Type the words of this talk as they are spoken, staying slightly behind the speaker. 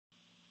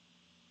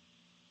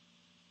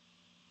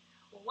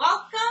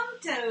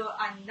to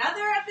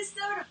another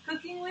episode of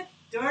Cooking with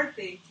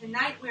Dorothy.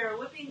 Tonight we are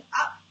whipping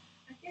up,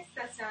 I guess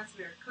that sounds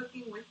weird,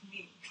 cooking with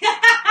me.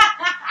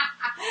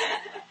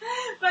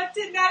 But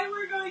tonight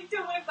we're going to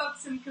whip up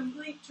some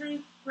Complete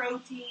Truth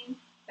protein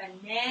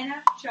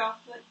banana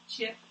chocolate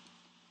chip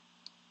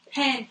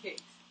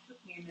pancakes.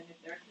 Took me a minute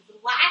there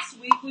because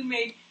last week we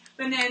made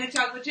banana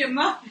chocolate chip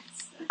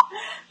muffins.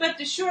 But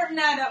to shorten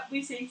that up,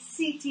 we say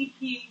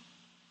CTP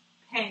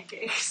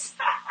pancakes.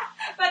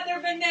 But they're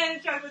banana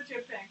chocolate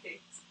chip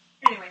pancakes.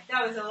 Anyway,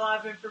 that was a lot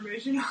of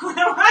information all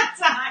at one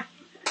time.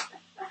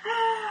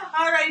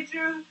 Alright,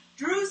 Drew.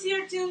 Drew's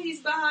here too. He's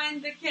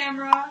behind the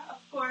camera, of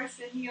course,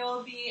 and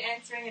he'll be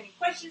answering any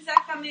questions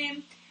that come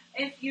in.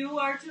 If you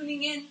are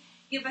tuning in,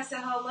 give us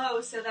a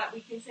hello so that we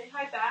can say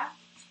hi back.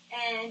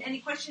 And any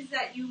questions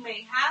that you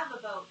may have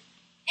about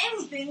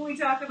anything we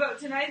talk about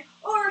tonight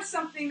or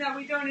something that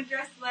we don't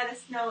address, let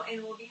us know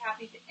and we'll be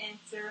happy to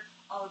answer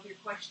all of your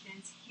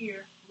questions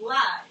here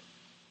live.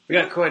 We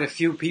got quite a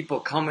few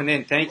people coming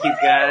in. Thank you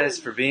guys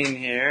for being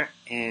here.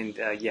 And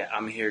yeah,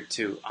 I'm here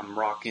too. I'm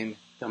rocking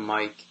the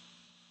mic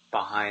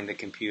behind the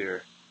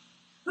computer.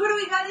 Who do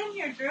we got in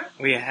here, Drew?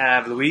 We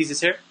have Louise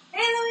is here.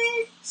 Hey,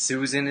 Louise.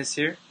 Susan is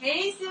here.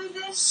 Hey,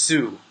 Susan.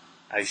 Sue,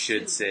 I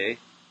should say.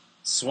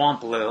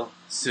 Swamp Lil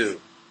Sue.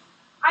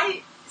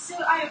 Sue,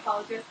 I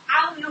apologize.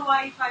 I don't know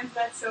why you find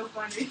that so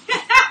funny.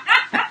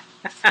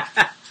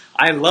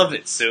 I love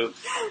it, Sue.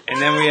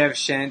 And then we have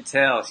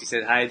Chantel. She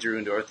said, hi, Drew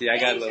and Dorothy. I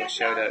got a little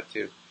shout out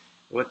too.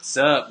 What's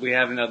up? We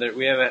have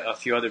a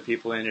few other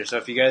people in here. So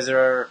if you guys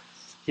are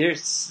here,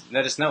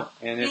 let us know.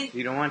 And if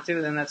you don't want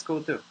to, then that's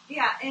cool too.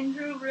 Yeah,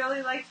 Andrew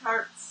really likes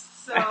hearts.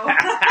 So on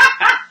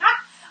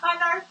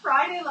our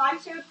Friday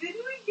live show,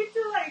 didn't we get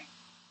to like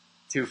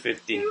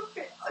 250?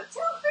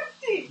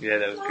 250. Yeah,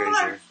 that was crazy.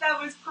 Hearts.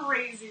 That was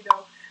crazy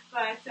though.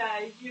 But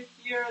if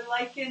you're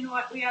liking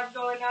what we have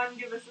going on,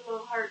 give us a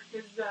little heart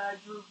because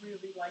Drew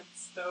really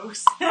likes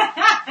those.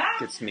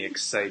 Gets me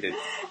excited.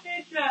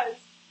 It does.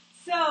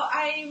 So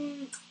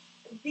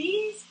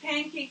these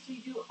pancakes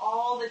we do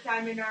all the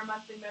time in our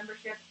monthly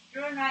membership.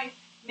 Drew and I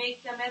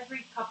make them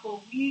every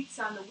couple weeks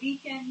on the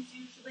weekends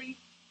usually,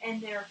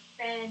 and they're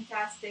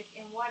fantastic.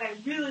 And what I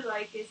really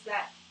like is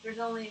that there's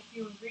only a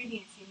few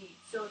ingredients you need.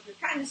 So if you're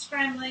kind of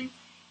scrambling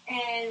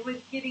and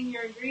with getting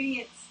your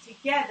ingredients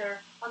together,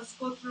 I'll just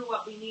go through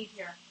what we need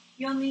here.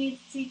 You'll need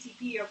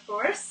CTP, of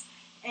course,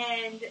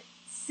 and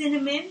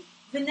cinnamon.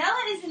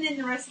 Vanilla isn't in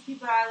the recipe,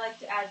 but I like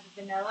to add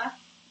the vanilla.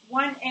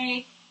 1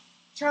 egg,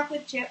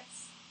 chocolate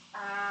chips,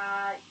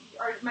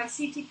 or my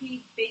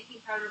CTP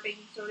baking powder,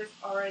 baking soda is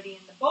already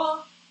in the bowl,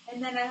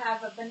 and then I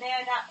have a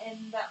banana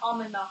and the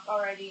almond milk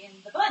already in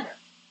the blender.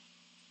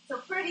 So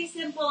pretty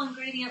simple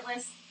ingredient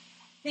list,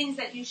 things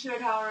that you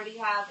should already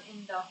have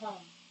in the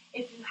home.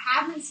 If you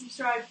haven't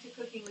subscribed to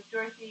Cooking with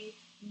Dorothy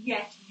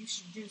yet, you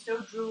should do so.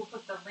 Drew will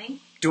put the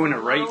link doing it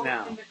right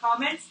now in the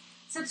comments.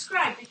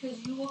 Subscribe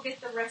because you will get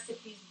the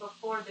recipes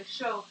before the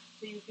show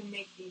so you can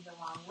make these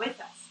along with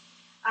us.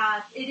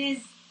 It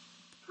is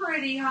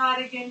pretty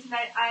hot again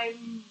tonight.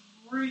 I'm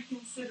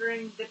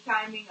reconsidering the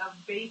timing of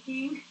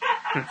baking,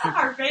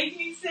 our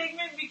baking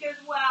segment, because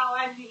wow,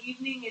 in the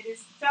evening it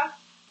is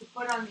tough to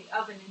put on the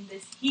oven in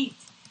this heat.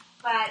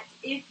 But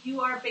if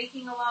you are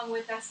baking along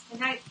with us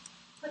tonight,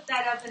 put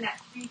that oven at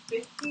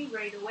 350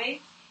 right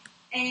away.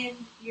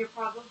 And you're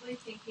probably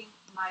thinking,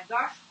 my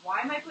gosh, why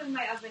am I putting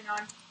my oven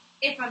on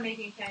if I'm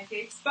making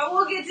pancakes? But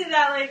we'll get to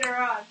that later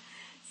on.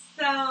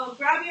 So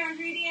grab your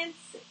ingredients,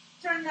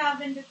 turn the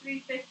oven to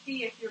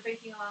 350 if you're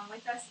baking along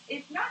with us.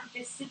 If not,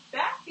 just sit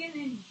back and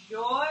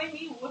enjoy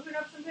me whipping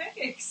up some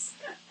pancakes.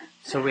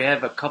 So we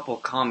have a couple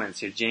comments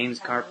here. James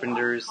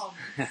Carpenter's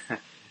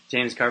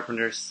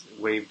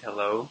waved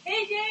hello.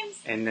 Hey,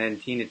 James. And then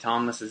Tina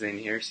Thomas is in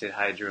here. She said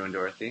hi, Drew and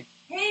Dorothy.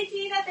 Hey,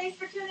 Tina. Thanks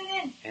for tuning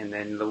in. And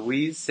then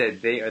Louise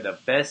said they are the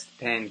best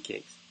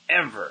pancakes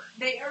ever.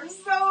 They are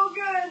so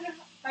good.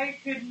 I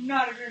could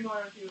not agree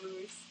more with you,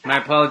 Louise. My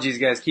apologies,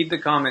 guys. Keep the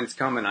comments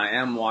coming. I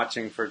am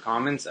watching for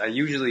comments. I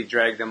usually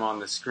drag them on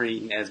the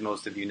screen, as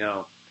most of you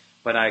know.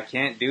 But I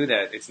can't do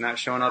that. It's not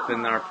showing up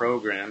in our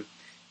program.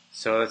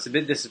 So it's a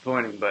bit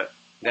disappointing, but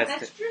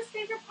that's Drew's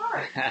favorite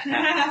part.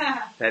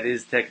 That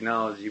is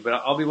technology. But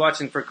I'll be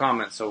watching for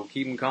comments, so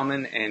keep them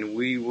coming, and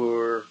we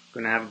were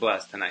going to have a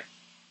blast tonight.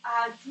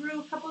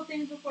 Drew, a couple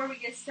things before we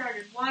get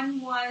started. One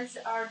was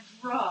our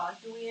draw.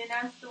 Do we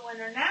announce the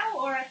winner now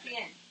or at the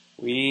end?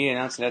 We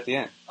announce it at the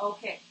end.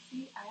 Okay.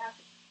 See,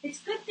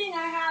 it's a good thing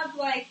I have,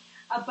 like,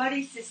 a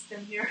buddy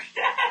system here.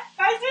 If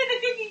I did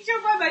the cooking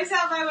show by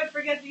myself, I would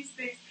forget these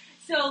things.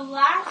 So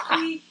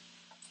last week,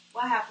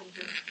 what happened,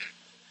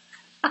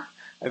 Drew?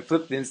 I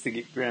flipped the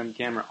Instagram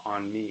camera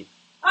on me.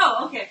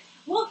 Oh, okay.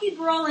 We'll keep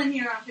rolling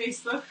here on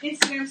Facebook.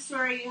 Instagram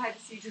story, you had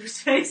to see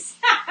Drew's face.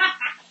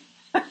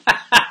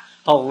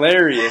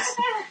 Hilarious.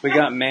 We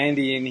got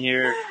Mandy in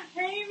here.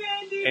 Hey,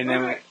 Mandy. And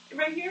then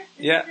right here?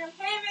 Yeah. Hey,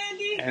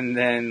 Mandy. And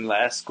then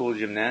last school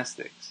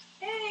gymnastics.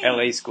 Hey.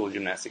 LA school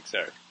gymnastics,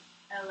 sorry.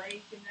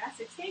 LA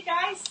gymnastics. Hey,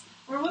 guys.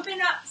 We're whipping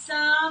up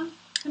some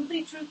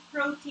Complete Truth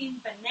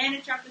Protein Banana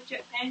Chocolate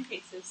Chip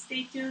Pancakes. So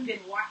stay tuned and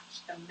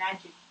watch the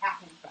magic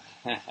happen.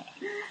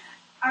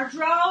 Our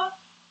draw...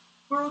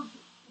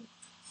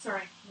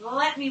 Sorry,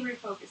 let me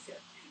refocus here.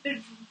 That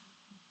didn't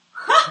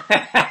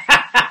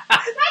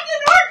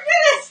work,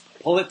 did it?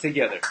 Pull it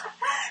together.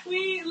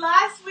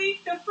 Last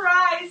week the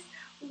prize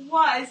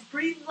was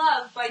Breathe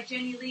Love by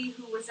Jenny Lee,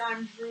 who was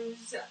on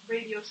Drew's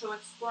radio show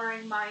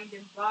Exploring Mind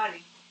and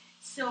Body.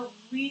 So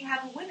we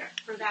have a winner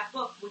for that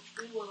book, which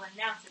we will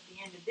announce at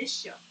the end of this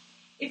show.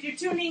 If you're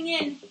tuning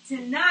in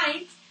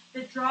tonight,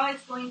 the draw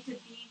is going to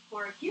be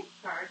for a gift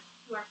card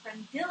to our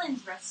friend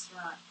Dylan's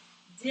restaurant.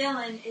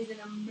 Dylan is an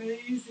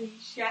amazing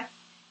chef.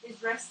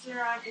 His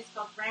restaurant is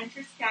called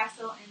Rancher's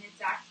Castle, and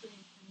it's actually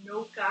in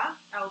Ponoka,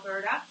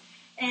 Alberta.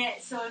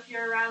 And so if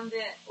you're around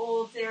the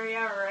Olds area,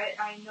 or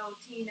I know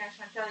Tina,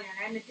 Chantel, and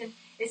Edmonton,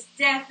 it's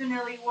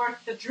definitely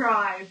worth the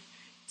drive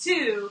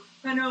to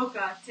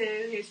Ponoka, to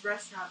his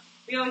restaurant.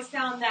 We always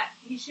tell him that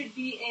he should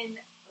be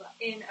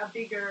in a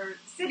bigger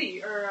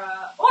city, or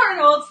in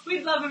Olds.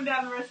 We'd love him to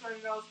have a restaurant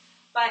in Olds,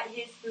 but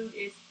his food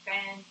is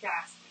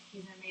fantastic.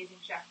 He's an amazing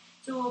chef.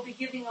 So we'll be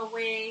giving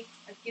away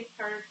a gift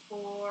card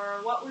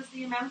for, what was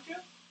the amount, Drew?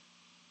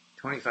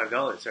 $25,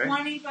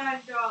 right?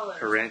 $25.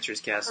 For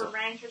Rancher's Castle. For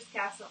Rancher's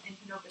Castle in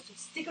Ponoka. So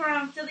stick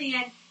around till the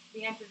end to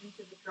be entered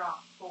into the draw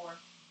for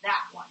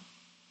that one.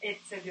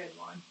 It's a good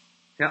one.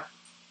 Yeah.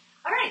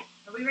 All right.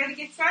 Are we ready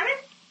to get started?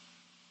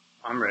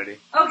 I'm ready.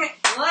 Okay.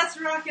 Let's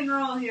rock and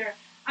roll here.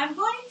 I'm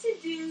going to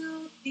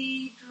do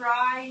the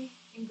dry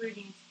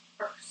ingredients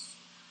first.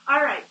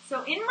 All right.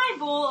 So in my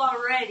bowl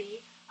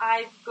already,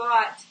 I've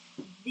got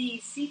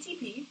the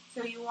CTP.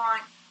 So you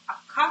want a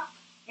cup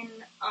and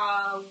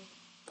a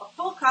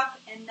full cup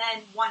and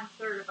then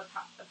 1/3 of a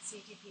cup of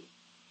CTP.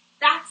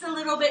 That's a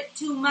little bit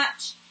too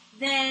much.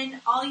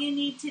 Then all you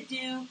need to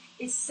do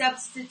is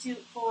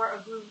substitute for a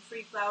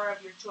gluten-free flour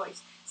of your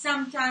choice.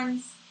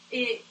 Sometimes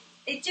it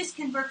just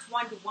converts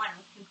 1 to 1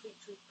 with Complete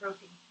Truth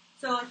Protein.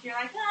 So if you're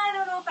like, I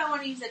don't know if I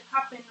want to use a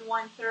cup and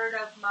 1/3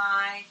 of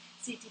my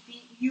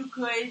CTP, you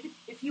could,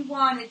 if you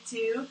wanted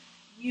to,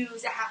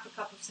 use a half a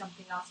cup of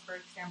something else, for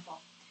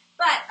example.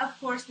 But of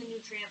course, the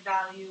nutrient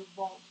value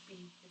won't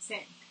be the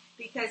same,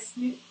 because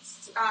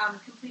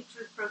Complete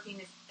Truth Protein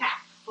is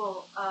packed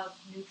full of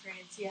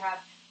nutrients. You have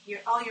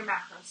all your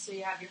macros. So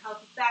you have your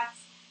healthy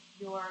fats,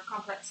 your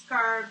complex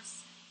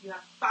carbs, you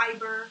have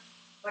fiber.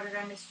 What did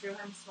I miss, Drew?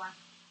 I missed one.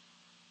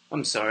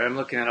 I'm sorry, I'm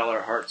looking at all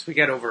our hearts. We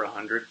got over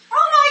 100.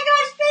 Oh my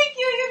gosh, thank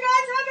you, you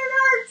guys, 100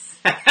 hearts!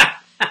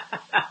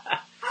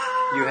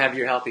 You have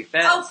your healthy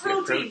fats,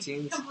 your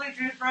proteins. Complete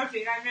Truth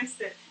Protein, I missed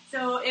it.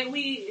 So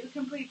we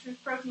Complete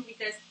Truth Protein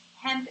because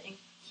hemp and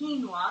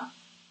quinoa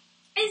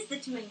is the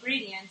two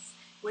ingredients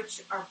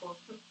which are both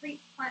complete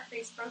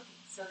plant-based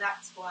proteins. So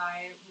that's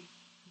why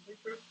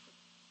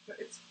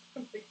it's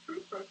Complete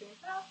Truth Protein.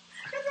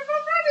 Because they're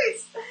both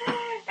proteins.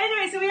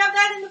 Anyway, so we have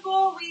that in the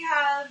bowl. We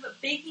have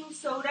baking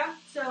soda.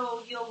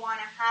 So you'll want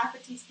a half a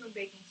teaspoon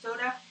baking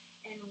soda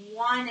and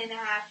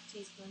 1.5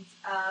 teaspoons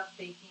of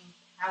baking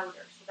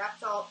powder. So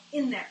that's all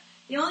in there.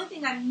 The only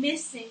thing I'm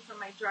missing from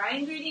my dry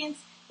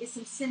ingredients is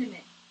some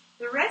cinnamon.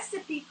 The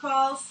recipe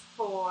calls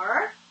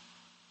for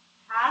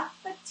half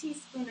a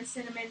teaspoon of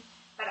cinnamon,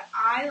 but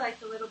I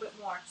like a little bit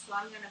more. So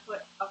I'm going to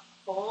put a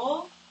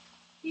full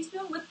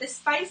teaspoon. With the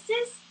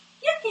spices,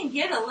 you can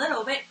get a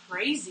little bit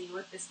crazy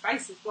with the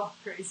spices. Well,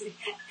 crazy.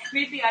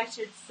 Maybe I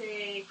should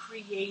say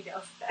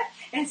creative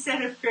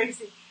instead of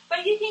crazy.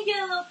 But you can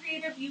get a little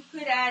creative. You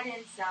could add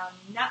in some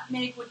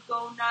nutmeg would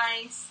go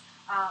nice.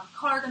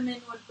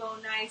 Cardamom would go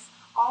nice.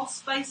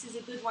 Allspice is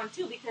a good one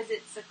too because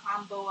it's a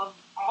combo of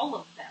all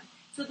of them.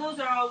 So those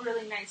are all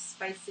really nice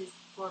spices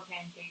for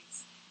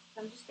pancakes.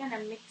 So I'm just going to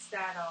mix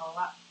that all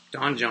up.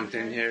 Dawn jumped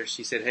in here.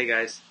 She said, hey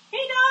guys.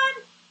 Hey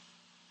Dawn!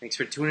 Thanks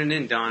for tuning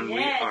in, Dawn. Yes.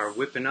 We are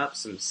whipping up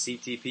some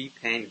CTP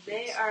pancakes.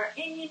 They are,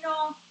 and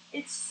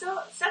it's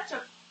such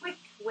a quick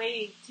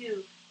way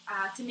to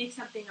make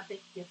something a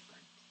bit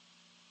different.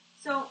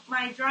 So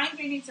my dry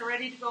ingredients are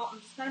ready to go. I'm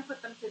just going to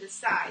put them to the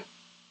side.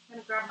 I'm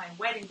going to grab my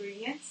wet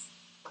ingredients.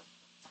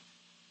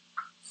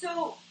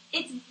 So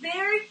it's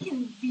very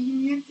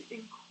convenient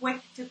and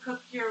quick to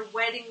cook your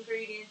wet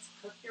ingredients.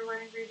 Cook your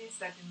wet ingredients?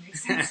 That didn't make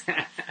sense.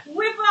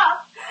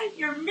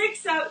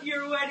 Mix out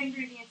your wet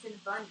ingredients in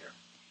a blender.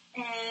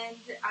 And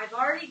I've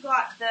already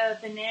got the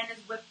bananas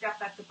whipped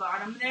up at the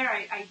bottom there.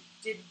 I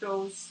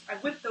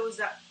whipped those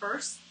up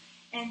first.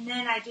 And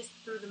then I just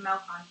threw the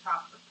milk on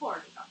top, or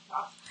poured it on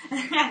top.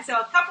 So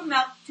a cup of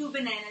milk, 2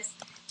 bananas.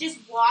 Just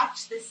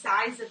watch the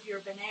size of your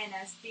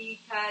bananas,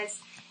 because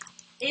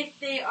if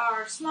they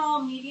are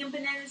small, medium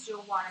bananas,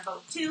 you'll want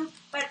about 2.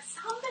 But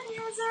some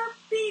bananas are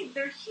big.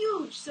 They're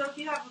huge. So if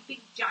you have a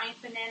big,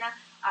 giant banana,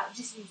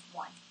 just use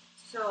 1.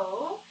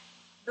 So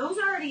those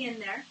are already in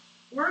there.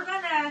 We're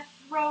going to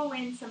throw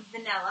in some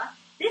vanilla.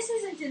 This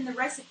isn't in the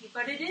recipe,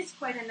 but it is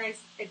quite a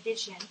nice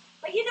addition.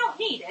 But you don't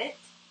need it.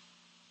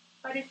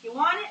 But if you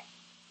want it,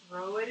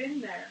 throw it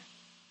in there.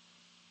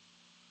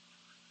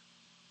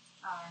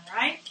 All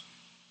right.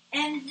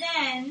 And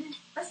then,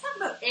 let's talk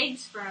about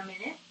eggs for a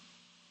minute.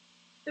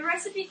 The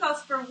recipe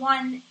calls for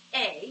 1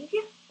 egg,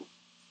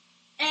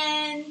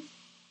 and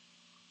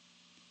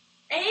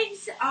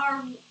eggs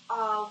are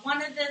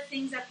one of the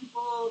things that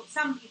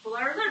some people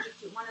are allergic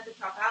to, one of the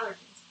top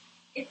allergens.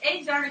 If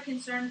eggs aren't a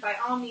concern, by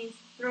all means,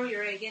 throw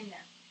your egg in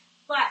there.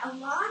 But a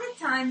lot of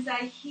times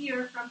I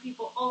hear from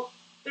people, oh,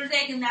 there's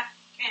egg in that,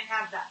 can't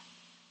have that.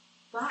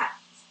 But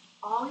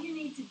all you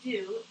need to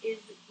do is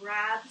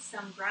grab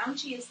some ground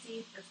chia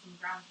seed or some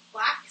ground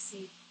flax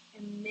seed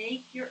and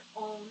make your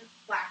own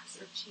flax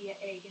or chia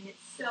egg. And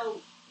it's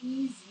so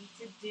easy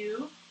to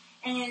do.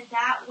 And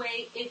that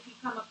way, if you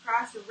come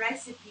across a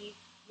recipe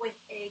with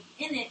egg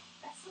in it,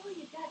 that's all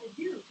you got to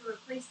do to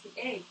replace the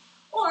egg.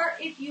 Or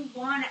if you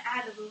want to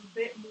add a little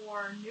bit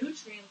more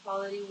nutrient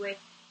quality with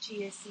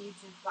chia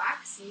seeds and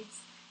flax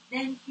seeds,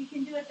 then you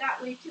can do it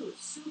that way too.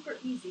 It's super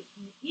easy.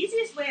 And the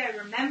easiest way I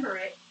remember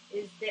it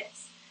is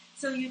this.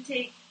 So you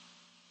take,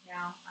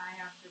 now I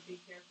have to be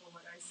careful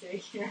what I say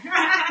here.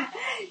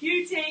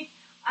 You take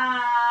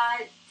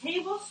a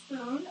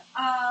tablespoon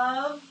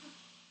of,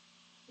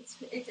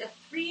 it's a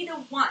 3 to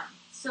 1.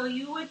 So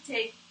you would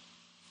take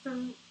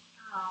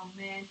oh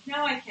man,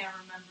 now I can't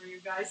remember,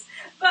 you guys.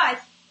 But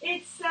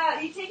it's,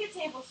 you take a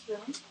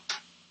tablespoon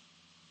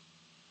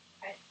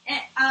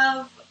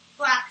of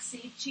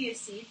flaxseed, chia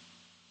seed,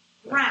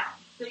 ground.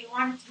 So you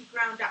want it to be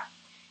ground up.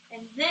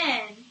 And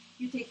then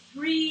you take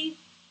 3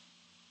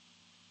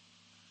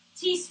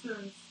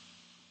 teaspoons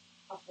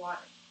of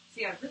water.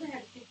 See, I really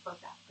had to think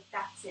about that, but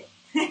that's it.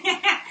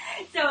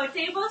 So a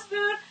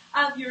tablespoon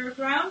of your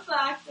ground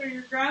flax or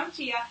your ground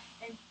chia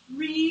and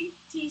 3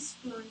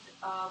 teaspoons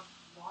of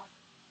water.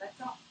 That's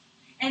all.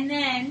 And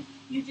then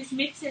you just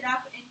mix it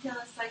up until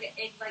it's like an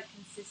egg-like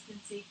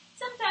consistency.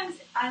 Sometimes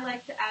I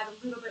like to add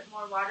a little bit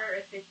more water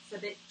if it's a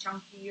bit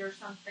chunky or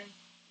something.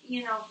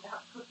 You know,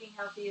 cooking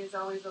healthy is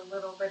always a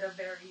little bit of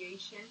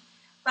variation.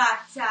 But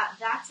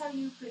that's how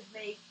you could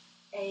make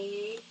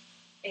a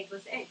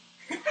eggless egg.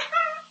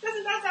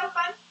 Doesn't that sound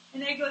fun?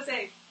 An eggless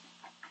egg.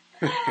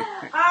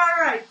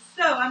 Alright,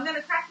 so I'm going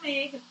to crack my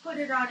egg and put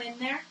it on in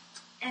there.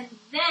 And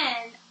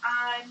then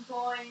I'm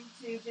going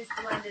to just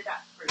blend it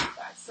up for you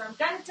guys. So I'm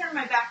going to turn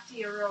my back to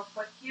you real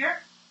quick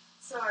here.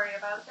 Sorry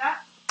about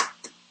that.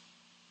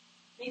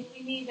 Maybe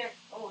we need it.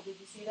 Oh, did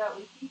you see that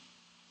leaky?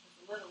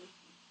 It's a little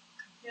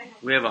leaky.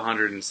 We have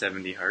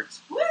 170 hearts.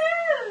 Woo!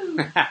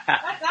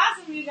 That's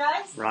awesome, you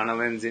guys.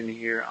 Ronaldin's in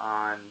here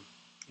on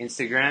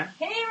Instagram.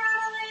 Hey,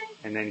 Ronaldin.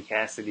 And then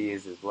Cassidy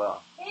is as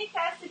well. Hey,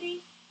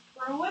 Cassidy.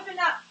 We're whipping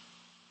up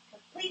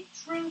complete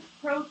truth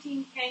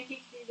protein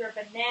pancakes. These are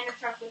banana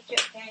chocolate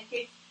chip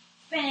pancakes.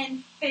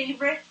 Fan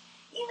favorite.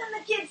 Even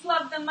the kids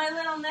love them. My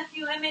little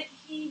nephew Emmett,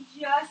 he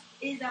just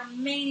is a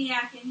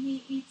maniac and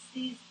he eats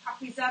these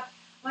puppies up.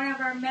 One of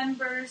our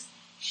members,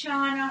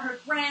 Shauna, her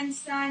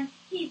grandson,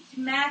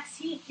 Max,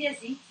 he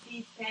just eats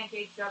these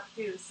pancakes up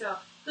too. So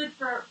good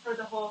for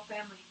the whole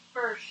family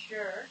for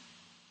sure.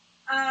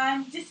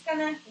 I'm just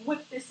gonna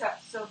whip this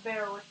up, so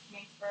bear with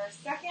me for a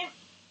second.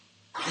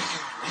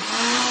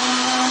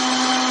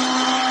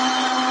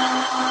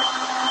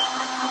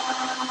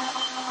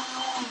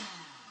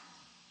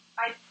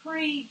 I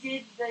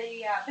pre-did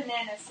the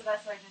bananas, so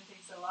that's why it didn't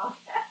take so long.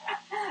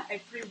 I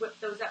pre-whipped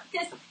those up.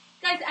 Because,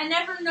 guys, I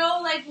never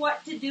know, like,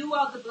 what to do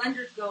while the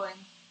blender's going.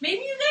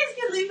 Maybe you guys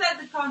can leave that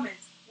in the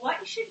comments.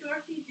 What should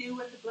Dorothy do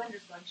when the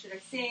blender's going? Should I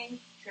sing?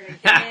 Should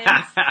I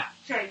dance?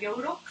 Should I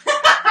yodel?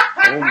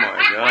 Oh my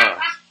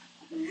gosh.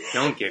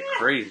 Don't get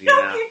crazy now.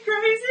 Don't get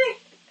crazy?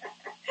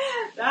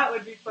 That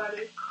would be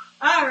funny.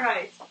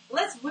 Alright,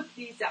 let's whip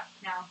these up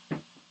now.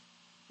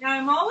 Now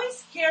I'm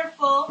always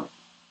careful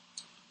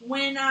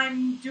when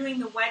I'm doing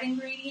the wet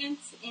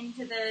ingredients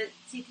into the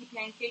CTP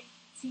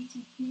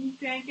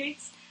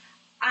pancakes,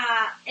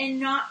 and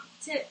not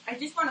to, I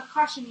just want to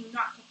caution you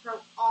not to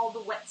throw all the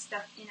wet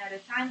stuff in at a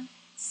time.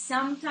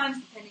 Sometimes,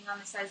 depending on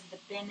the size of the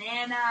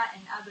banana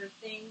and other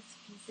things,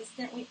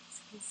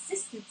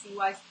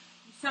 consistency-wise,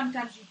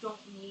 sometimes you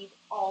don't need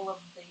all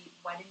of the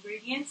wet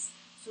ingredients.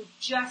 So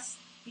just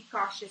be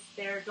cautious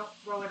there. Don't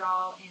throw it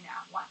all in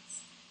at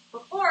once.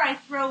 Before I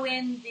throw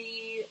in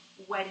the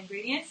wet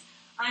ingredients,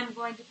 I'm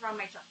going to throw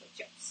my chocolate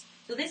chips.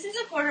 So this is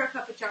a 1/4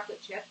 cup of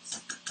chocolate chips.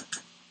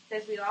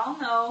 As we all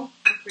know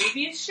from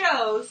previous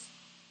shows,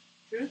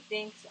 Drew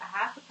thinks a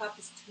 1/2 cup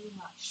is too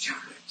much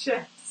chocolate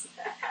chips.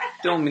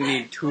 Don't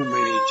need too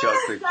many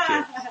chocolate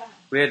chips.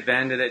 We had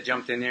Vanda that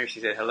jumped in there. She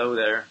said, hello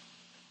there.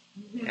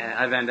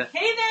 Hi, Vanda.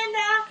 Hey,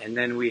 Vanda. And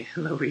then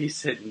Louise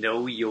said,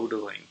 no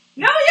yodeling.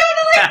 No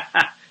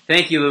yodeling!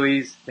 Thank you,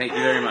 Louise. Thank you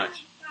very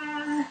much.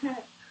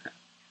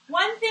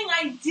 One thing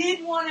I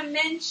did want to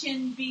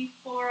mention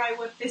before I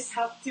whip this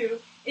up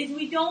too is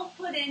we don't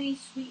put any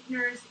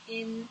sweeteners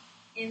in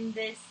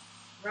this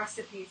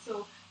recipe.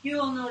 So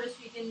you'll notice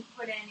we didn't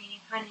put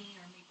any honey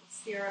or maple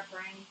syrup or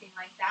anything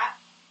like that.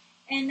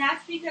 And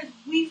that's because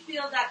we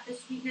feel that the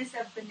sweetness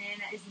of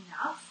banana is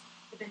enough.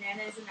 The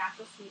banana is a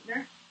natural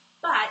sweetener.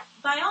 But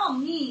by all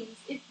means,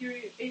 if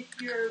you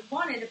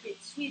want it a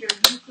bit sweeter,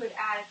 you could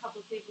add a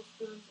couple of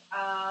tablespoons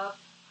of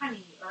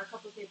honey or a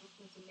couple of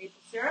tablespoons of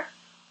maple syrup.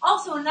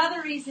 Also,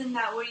 another reason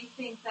that we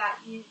think that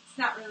it's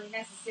not really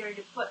necessary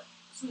to put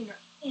sweetener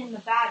in the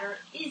batter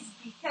is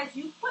because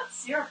you put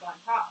syrup on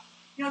top.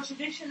 You know,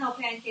 traditional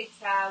pancakes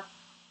have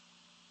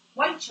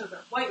white sugar,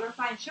 white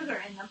refined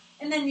sugar in them,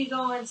 and then you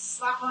go and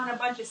slap on a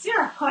bunch of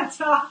syrup on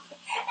top.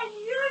 And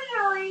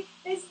usually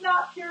it's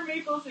not pure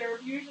maple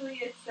syrup. Usually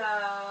it's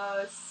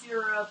a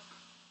syrup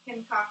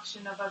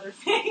concoction of other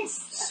things.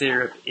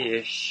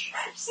 Syrup-ish.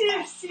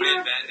 Syrup.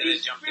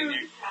 Jumped in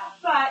there.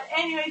 But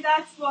anyway,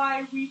 that's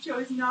why we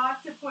chose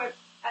not to put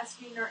a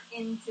sweetener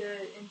into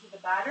the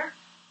batter.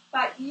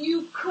 But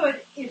you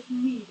could if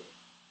needed.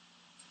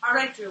 All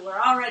right, Drew, we're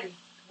all ready to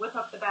whip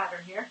up the batter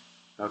here.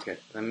 Okay,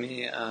 let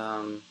me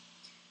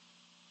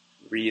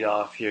read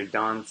off here.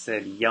 Dawn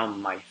said,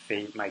 "Yum, my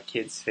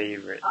kid's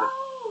favorite."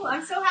 Oh,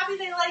 I'm so happy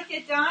they like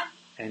it, Dawn.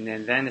 And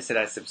then Vanda said,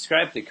 "I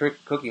subscribed to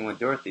Cooking with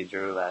Dorothy,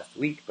 Drew, last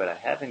week, but I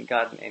haven't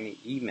gotten any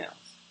emails."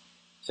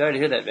 Sorry to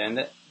hear that,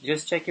 Vanda.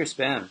 Just check your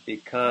spam,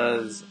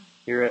 because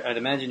I'd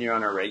imagine you're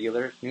on our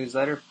regular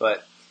newsletter,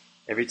 but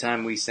every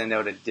time we send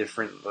out a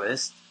different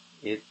list,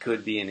 it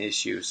could be an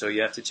issue. So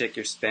you have to check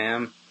your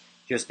spam,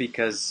 just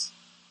because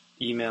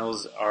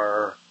emails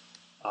are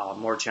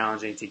more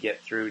challenging to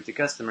get through to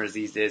customers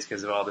these days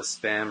because of all the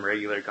spam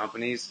regular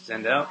companies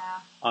send out,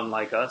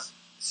 unlike us.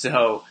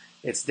 So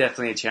it's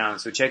definitely a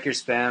challenge. So check your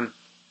spam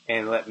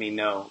and let me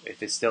know.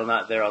 If it's still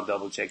not there, I'll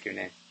double check your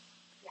name.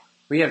 Yeah.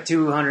 We have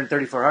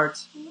 234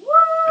 hearts. Woo!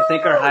 I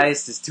think our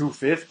highest is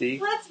 250.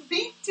 Let's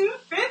beat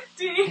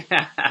 250.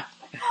 There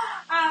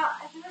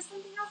was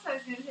something else I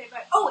was going to say,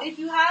 but if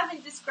you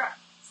haven't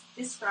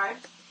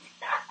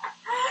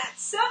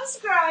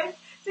subscribed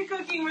to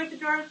Cooking with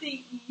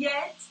Dorothy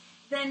yet,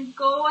 then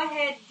go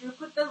ahead, Drew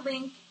put the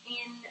link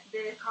in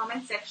the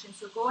comment section,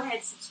 so go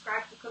ahead,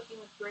 subscribe to Cooking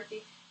with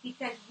Dorothy,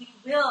 because we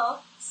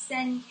will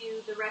send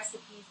you the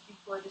recipes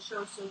before the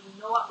show so you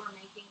know what we're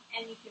making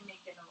and you can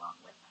make it along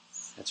with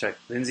us. That's right.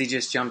 Lindsay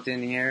just jumped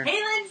in here.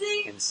 Hey,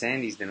 Lindsay! And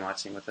Sandy's been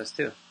watching with us,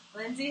 too.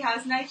 Lindsay,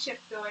 how's night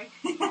shift going?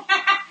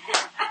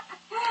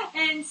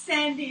 And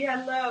Sandy,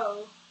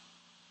 hello.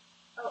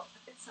 Oh,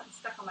 I got something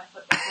stuck on my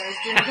foot before I was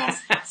doing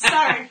this.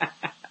 Sorry.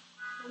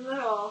 A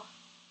little...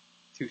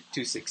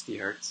 260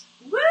 hertz.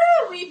 Woo!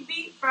 We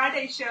beat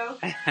Friday's show.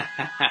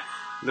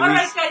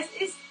 Alright, guys.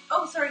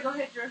 Sorry, go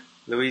ahead, Drew.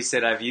 Louise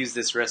said, "I've used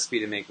this recipe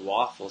to make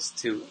waffles,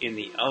 too, in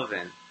the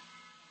oven.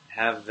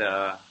 Have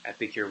the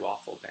Epicure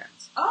waffle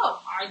pans." Oh,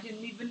 I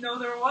didn't even know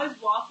there was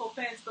waffle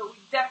pans, but we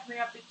definitely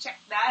have to check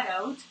that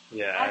out.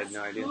 Yeah, I had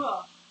no idea.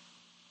 Cool.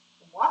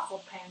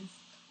 Waffle pans.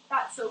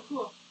 That's so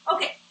cool.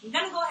 Okay, I'm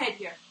going to go ahead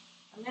here.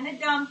 I'm going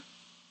to dump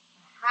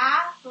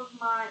half of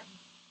my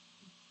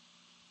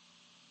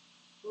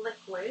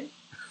liquid.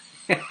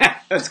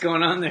 What's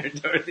going on there,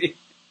 Dorothy?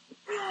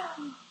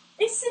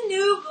 It's a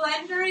new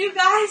blender, you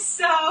guys,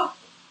 so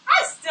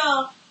I'm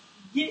still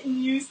getting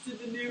used to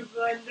the new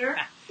blender.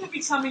 We're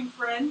becoming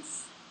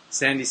friends.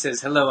 Sandy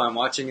says, "Hello, I'm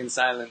watching in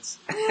silence."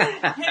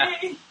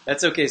 Hey.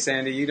 That's okay,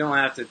 Sandy. You don't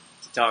have to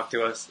talk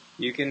to us.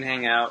 You can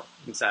hang out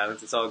in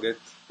silence. It's all good.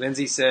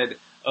 Lindsay said,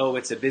 "Oh,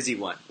 it's a busy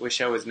one. Wish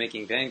I was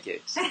making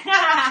pancakes."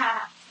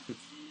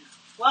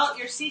 Well,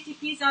 your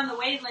CTP's on the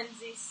way,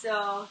 Lindsay,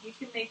 so you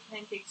can make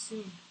pancakes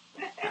soon.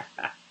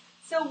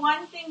 So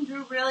one thing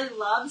Drew really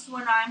loves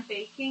when I'm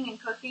baking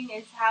and cooking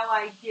is how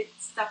I get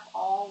stuff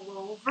all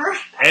over.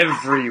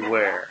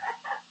 Everywhere.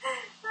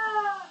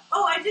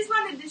 I just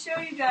wanted to show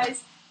you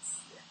guys.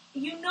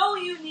 You know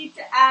you need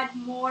to add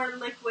more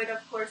liquid,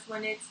 of course,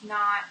 when it's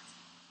not,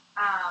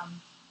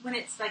 when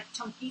it's like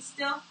chunky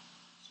still.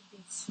 It should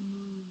be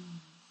smooth.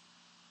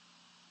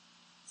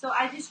 So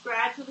I just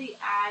gradually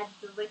add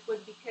the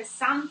liquid because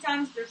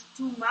sometimes there's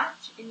too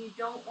much and you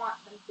don't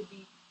want them to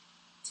be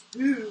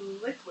too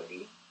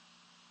liquidy.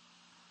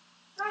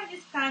 So I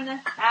just kind of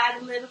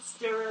add a little,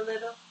 stir a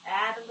little,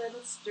 add a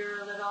little, stir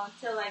a little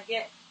until I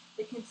get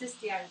the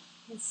consistency.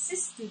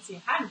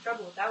 I'm having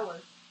trouble with that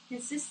word.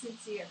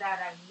 Consistency that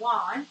I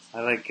want.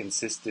 I like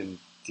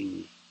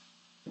consistency.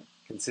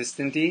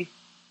 Consistency?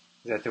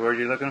 Is that the word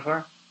you're looking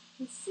for?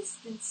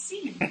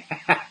 Consistency.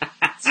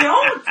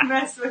 Don't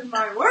mess with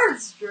my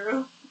words,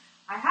 Drew.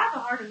 I have a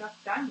hard enough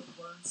time with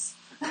words.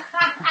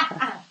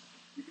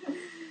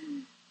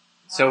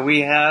 So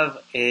we have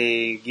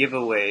a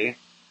giveaway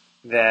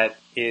that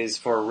is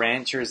for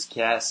Rancher's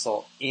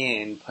Castle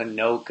in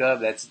Ponoka.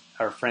 That's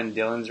our friend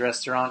Dylan's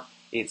restaurant.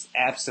 It's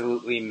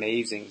absolutely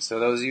amazing. So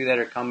those of you that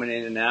are coming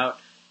in and out,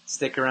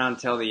 stick around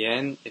till the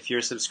end. If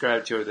you're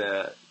subscribed to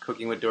the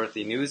Cooking with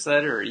Dorothy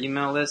newsletter or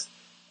email list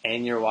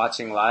and you're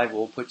watching live,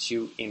 we'll put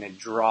you in a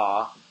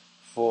draw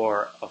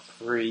for a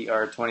free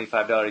or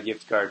 $25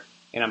 gift card.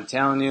 And I'm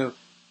telling you,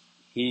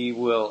 he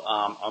will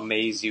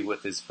amaze you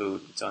with his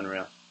food. It's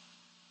unreal.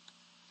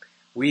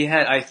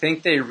 I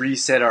think they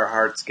reset our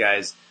hearts,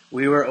 guys.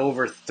 We were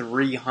over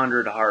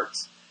 300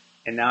 hearts,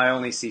 and now I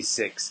only see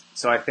 6.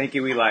 So I think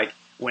we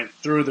went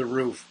through the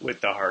roof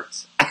with the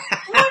hearts. What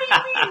do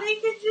you mean? They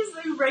could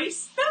just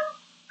erase them?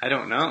 I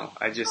don't know.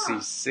 I just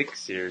see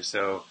 6 here,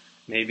 so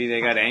maybe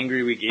they got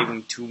angry. We gave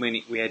them too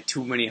many. We had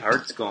too many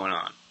hearts going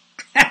on.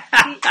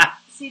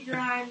 see Drew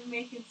and I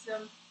making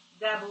some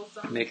devils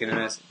on Making a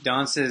mess.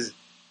 Dawn says,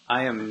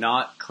 I am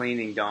not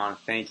cleaning, Dawn.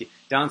 Thank you.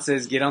 Dawn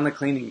says, get on the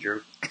cleaning,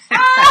 Drew.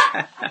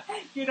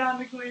 Get on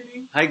the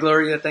cleaning. Hi,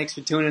 Gloria. Thanks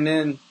for tuning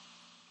in.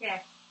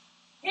 Okay.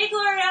 Hey,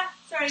 Gloria.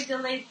 Sorry,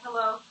 delayed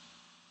hello.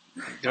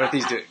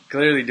 Dorothy's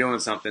clearly doing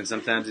something.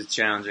 Sometimes it's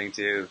challenging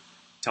to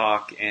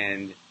talk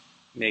and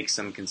make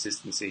some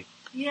consistency.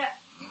 Yeah.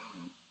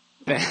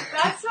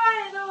 That's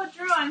why, though,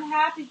 Drew, I'm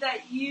happy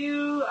that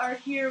you are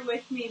here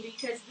with me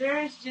because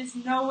there's just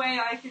no way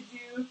I could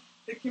do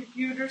the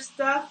computer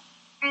stuff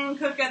and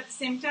cook at the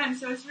same time.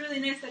 So it's really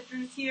nice that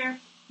Drew's here.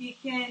 He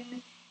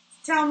can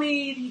tell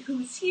me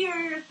who's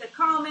here, the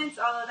comments,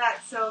 all of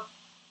that. So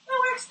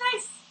it works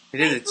nice. It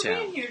Thanks is a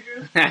challenge. for being here,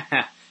 Drew.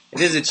 It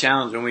is a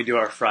challenge when we do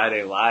our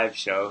Friday live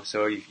show.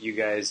 So you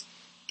guys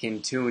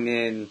can tune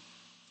in.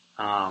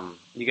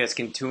 You guys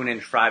can tune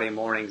in Friday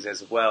mornings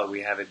as well.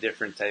 We have a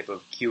different type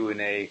of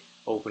Q&A,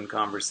 open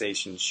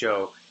conversation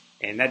show.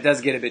 And that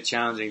does get a bit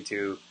challenging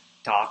to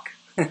talk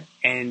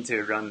and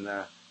to run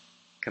the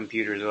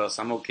computer as well.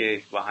 So I'm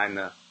okay behind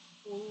the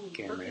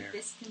camera Look here. at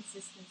this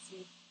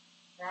consistency.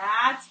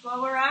 That's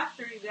what we're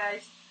after, you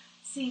guys.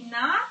 See,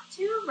 not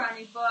too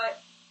runny,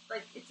 but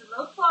like it's a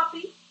little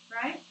ploppy,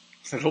 right?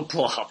 It's a little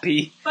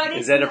ploppy. But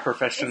Is that a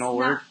professional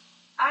word?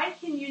 I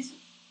can use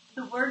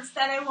the words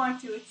that I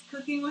want to. It's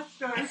cooking with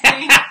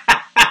Dorothy.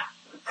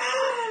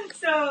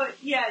 So,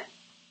 yeah,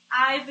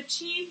 I've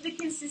achieved the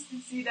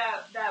consistency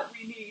that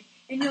we need.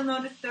 And you'll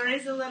notice there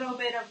is a little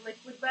bit of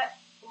liquid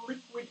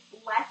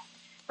left,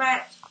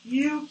 but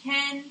you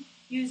can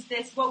use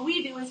this. What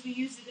we do is we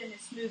use it in a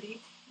smoothie.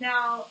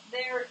 Now,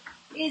 there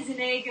is an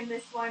egg in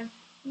this one,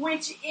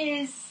 which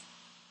is,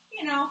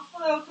 a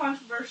little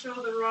controversial,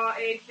 the raw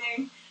egg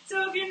thing.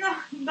 So if you're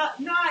not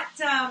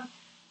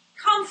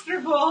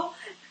comfortable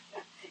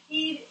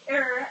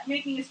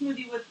making a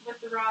smoothie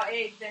with the raw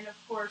egg, then of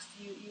course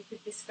you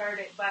could discard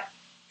it. But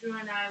Drew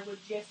and I would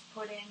just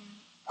put in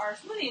our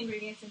smoothie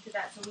ingredients into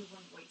that so we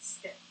wouldn't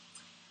waste it.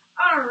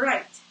 All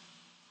right,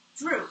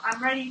 Drew,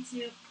 I'm ready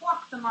to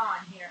plop them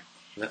on here.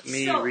 Let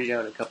me read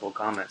out a couple of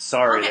comments.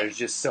 Sorry, Okay. There's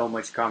just so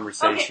much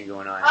conversation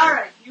going on here. All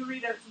right, you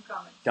read out some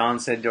comments. Dawn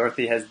said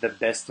Dorothy has the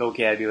best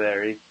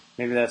vocabulary.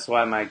 Maybe that's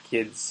why my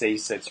kids say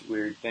such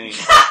weird things.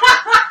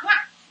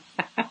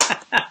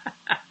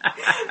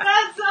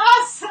 That's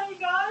awesome,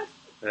 Don.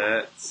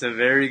 That's a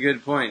very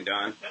good point,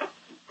 Dawn.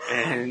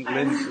 And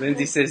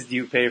Lindsay says, do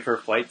you pay for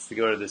flights to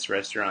go to this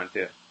restaurant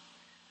too?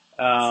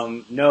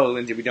 No,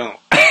 Lindsay, we don't.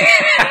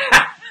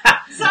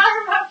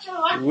 Sorry about your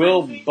luck,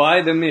 We'll Lindsay.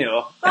 buy the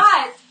meal.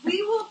 But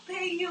we will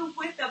pay you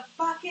with a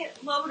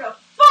bucket load of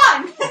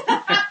fun.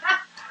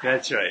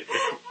 That's right.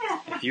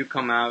 If you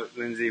come out,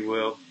 Lindsay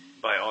will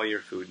buy all your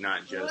food,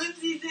 not just...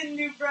 Lindsay's in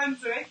New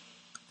Brunswick.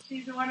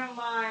 She's one of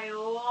my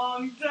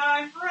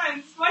longtime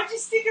friends. Why'd you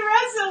stick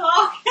around so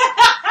long?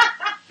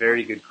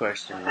 Very good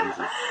question,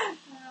 Lindsay.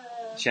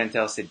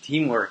 Chantel said,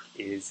 teamwork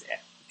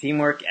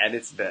at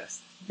its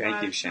best.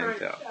 Thank you,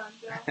 Chantel.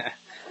 Right,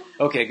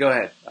 Okay, go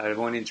ahead. I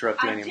won't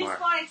interrupt you I anymore.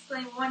 just want to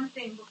explain one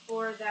thing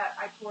before that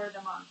I pour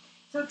them on.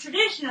 So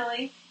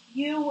traditionally,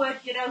 you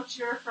would get out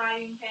your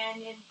frying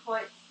pan and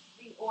put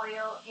the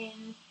oil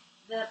in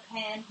the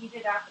pan, heat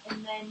it up,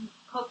 and then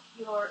cook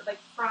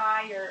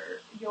fry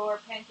your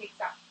pancakes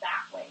up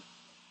that way.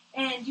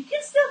 And you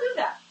can still do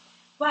that.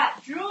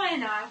 But Drew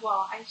and I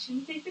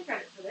shouldn't take the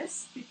credit for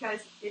this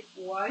because it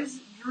was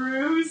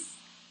Drew's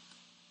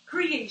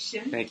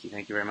creation. Thank you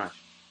very much.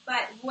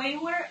 But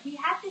we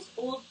had this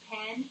old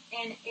pan,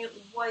 and it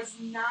was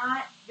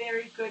not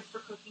very good for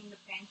cooking the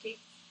pancakes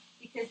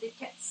because they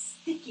kept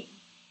sticking.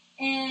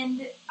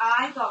 And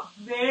I got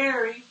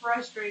very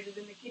frustrated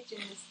in the kitchen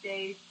this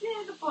day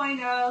to the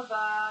point of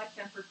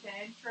temper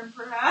tantrum,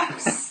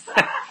 perhaps.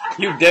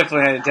 You've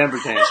definitely had a temper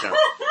tantrum.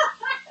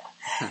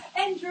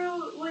 And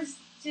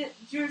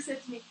Drew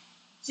said to me,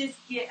 just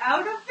get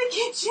out of the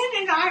kitchen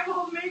and I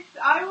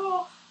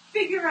will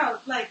figure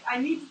out, I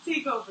need to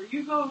take over.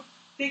 You go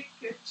take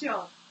a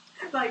chill.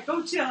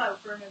 Go chill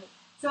out for a minute.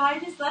 So I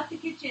just left the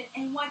kitchen,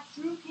 and what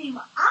Drew came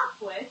up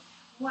with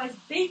was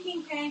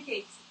baking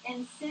pancakes.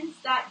 And since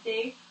that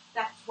day,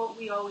 that's what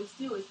we always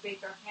do, is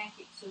bake our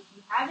pancakes. So if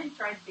you haven't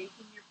tried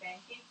baking your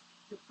pancakes,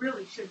 you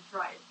really should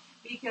try it.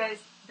 Because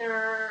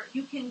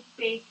you can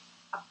bake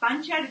a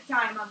bunch at a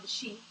time on the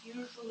sheet.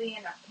 Usually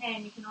in a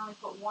pan, you can only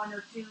put 1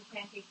 or 2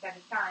 pancakes at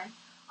a time.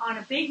 On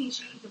a baking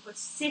sheet, you can put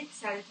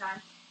 6 at a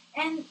time.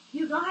 And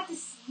you don't have to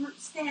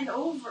stand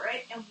over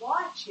it and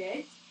watch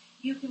it.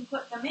 You can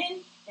put them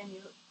in, and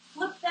you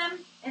flip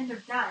them, and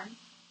they're done.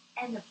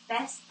 And the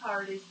best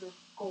part is the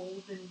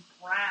golden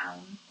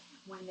brown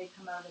when they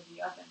come out of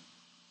the oven.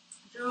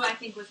 Drew, I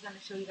think, was going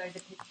to show you guys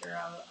a picture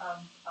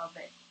of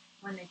it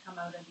when they come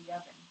out of the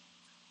oven.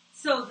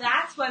 So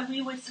that's why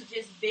we would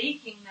suggest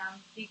baking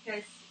them,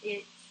 because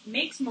it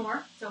makes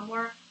more, so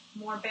more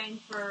bang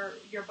for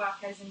your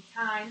buck, as in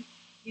time.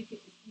 You can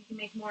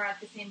make more at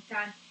the same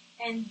time.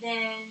 And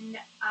then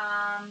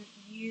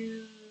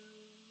you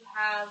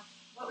have,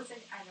 what was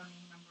it? I don't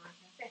even remember what I was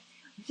going to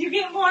say. You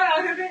get more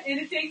out of it, and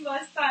it takes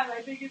less time.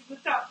 I think it's the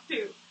top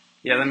 2.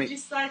 Yeah, let me.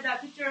 Just slide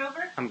that picture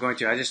over. I'm going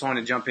to. I just want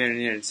to jump in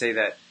here and say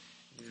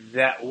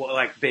that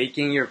like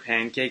baking your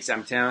pancakes.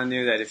 I'm telling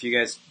you that if you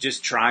guys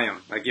just try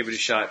them, like give it a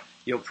shot,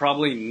 you'll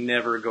probably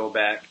never go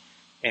back.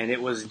 And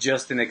it was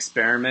just an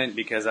experiment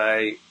because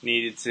I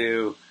needed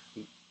to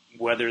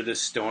weather the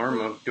storm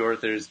of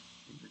Dorothy's,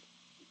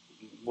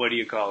 what do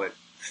you call it,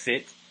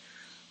 fit.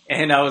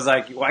 And I was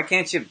like, why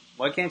can't you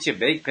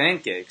bake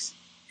pancakes?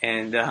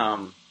 And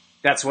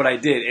that's what I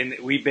did.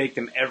 And we bake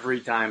them every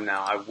time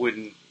now. I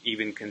wouldn't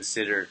even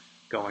consider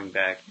going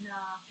back. No.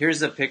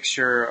 Here's a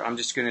picture. I'm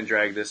just going to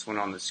drag this one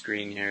on the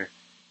screen here.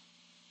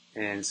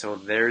 And so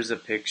there's a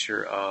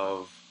picture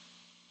of,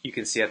 you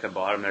can see at the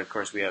bottom there, of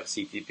course, we have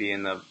CTP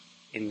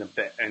in the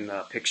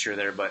picture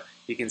there, but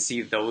you can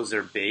see those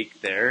are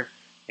baked there.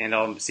 And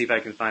I'll see if I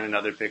can find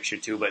another picture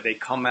too. But they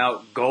come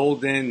out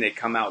golden. They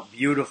come out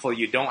beautiful.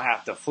 You don't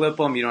have to flip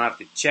them. You don't have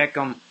to check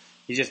them.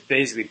 You just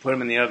basically put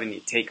them in the oven.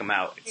 You take them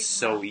out. It's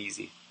so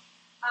easy.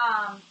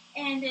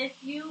 And if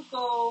you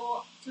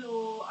go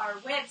to our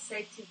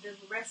website, to the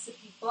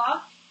recipe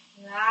blog,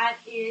 that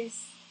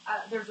is,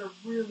 there's a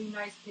really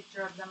nice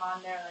picture of them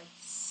on there, like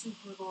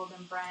super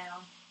golden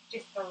brown,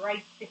 just the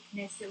right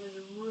thickness. It was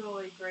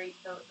really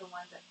great, the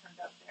ones that turned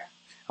out there.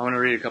 I want to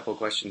read a couple of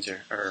questions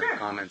here, or sure.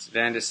 comments.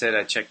 Vanda said,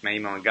 I checked my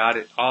email and got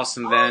it.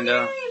 Awesome,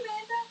 Vanda. Yay,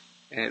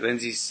 Vanda. And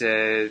Lindsay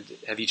said,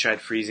 have you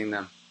tried freezing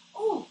them?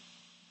 Oh,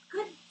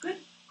 good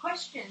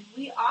question.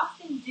 We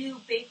often do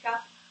bake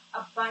up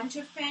a bunch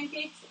of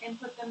pancakes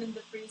and put them in the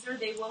freezer.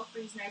 They will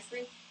freeze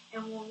nicely.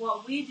 And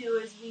what we do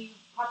is we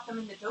pop them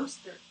in the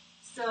toaster,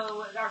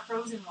 so our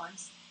frozen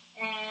ones.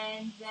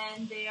 And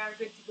then they are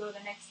good to go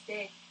the next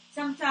day.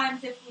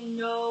 Sometimes if we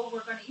know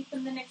we're going to eat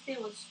them the next day,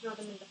 we'll just throw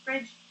them in the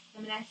fridge.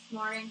 And the next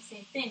morning,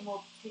 same thing.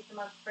 We'll take them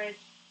out of the fridge,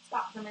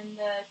 pop them in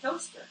the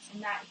toaster,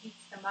 and that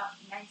heats them up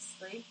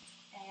nicely.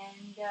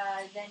 And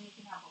then you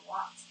can have a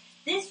lot.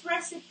 This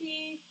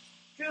recipe,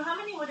 Drew, how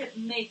many would it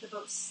make?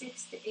 About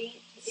 6 to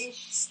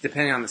 8-ish?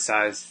 Depending on the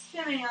size.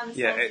 Depending on the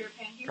size of your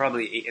pancakes?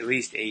 Probably at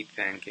least 8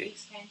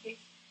 pancakes. 8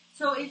 pancakes.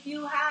 So if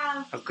you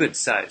have... A good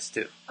size,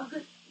 too.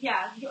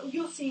 Yeah,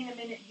 you'll see in a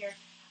minute here.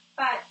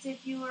 But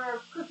if you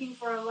were cooking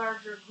for a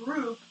larger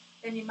group,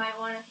 then you might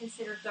want to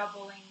consider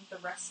doubling the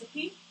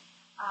recipe.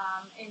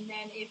 And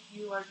then if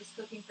you are just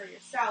cooking for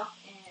yourself,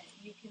 and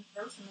you can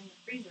throw some in the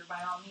freezer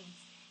by all means.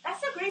 That's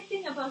the great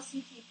thing about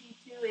CTP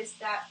too, is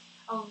that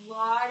a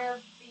lot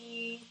of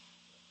the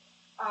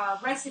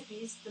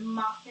recipes, the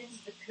muffins,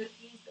 the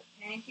cookies, the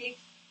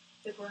pancakes,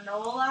 the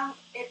granola,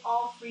 it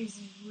all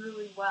freezes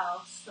really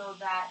well so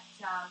that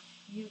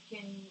you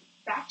can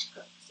batch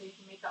cook. So you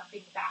can make up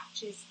big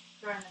batches,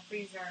 throw it in the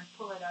freezer, and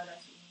pull it out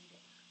as you need it.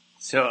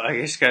 So I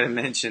just got to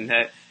mention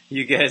that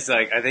you guys,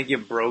 I think you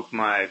broke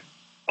my...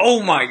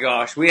 Oh my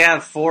gosh, we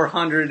have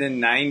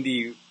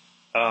 490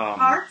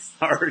 hearts.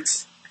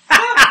 Hearts. Who's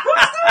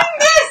doing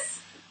this?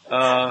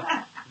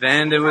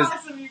 Vanda was.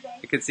 Awesome, you guys.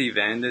 I could see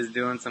Vanda's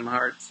doing some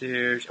hearts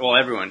here. Well,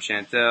 everyone,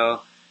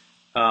 Chantel.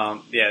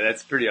 Yeah,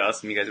 that's pretty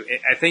awesome, you guys.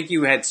 I think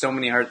you had so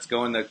many hearts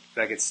going that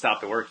it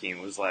stopped working.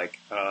 It was like,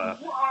 wow,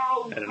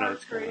 I don't know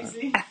what's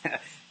crazy. going on.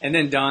 And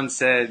then Dawn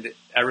said,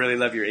 "I really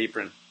love your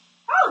apron."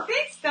 Oh,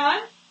 thanks,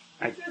 Don.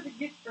 This was a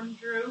gift from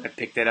Drew. I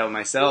picked that out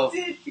myself.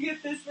 He did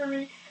get this for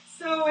me.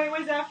 So it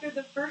was after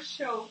the first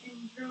show,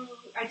 and Drew,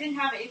 I didn't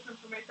have an apron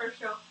for my first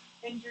show,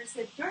 and Drew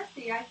said,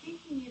 Dorothy, I think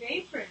you need an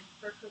apron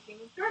for cooking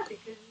with Dorothy,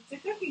 because it's a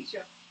cooking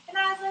show. And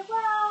I was like,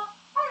 well,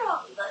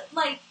 I don't,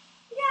 yeah,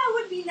 it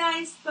would be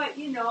nice, but,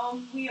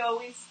 we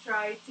always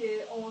try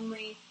to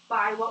only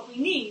buy what we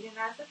need. And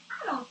I was like,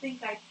 I don't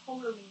think I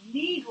totally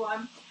need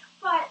one,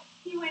 but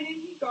he went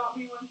and he got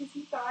me one, because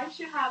he thought I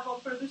should have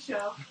one for the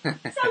show.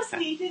 So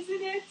sweet,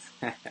 isn't it?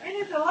 And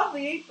it's a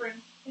lovely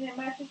apron. And it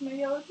matches my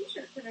yellow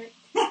t-shirt tonight.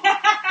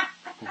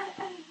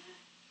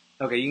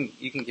 Okay,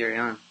 you can carry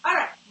on. All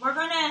right, we're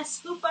going to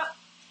scoop up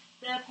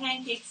the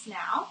pancakes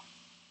now.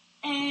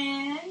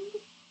 And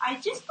I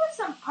just put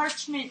some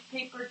parchment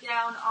paper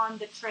down on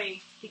the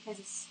tray because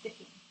it's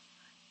sticking.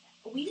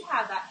 We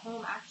have at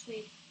home,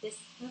 actually, this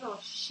little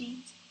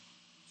sheet.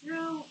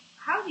 Drew,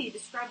 how do you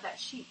describe that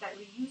sheet, that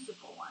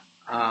reusable one?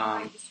 I don't know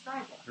how you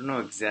describe it. I don't know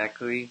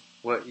exactly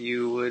what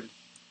you would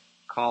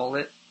call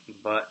it,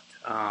 but...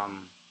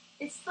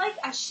 It's like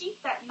a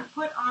sheet that you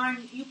put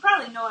on, you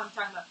probably know what I'm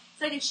talking about.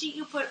 It's like a sheet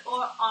you put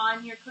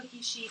on your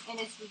cookie sheet, and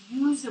it's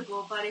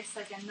reusable, but it's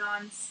like a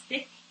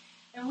non-stick.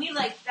 And we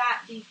like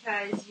that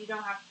because you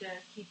don't have to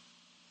keep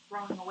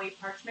throwing away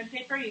parchment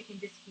paper. You can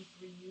just keep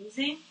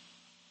reusing.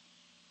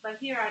 But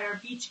here at our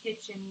beach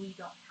kitchen, we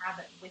don't have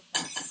it with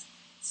us.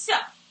 So,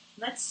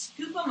 let's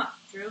scoop them up,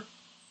 Drew.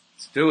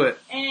 Let's do it.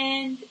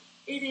 And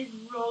it is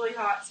really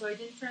hot, so I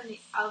didn't turn the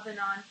oven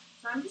on.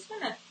 So I'm just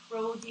going to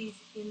throw these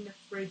in the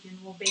fridge, and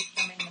we'll bake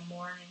them in the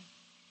morning.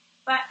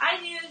 But I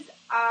use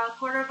a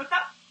quarter of a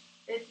cup.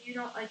 If you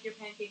don't like your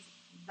pancakes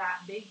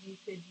that big, you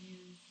could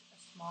use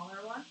a smaller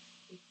one.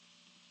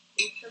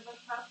 Eighth of a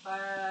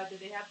cup. Do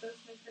they have those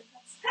measured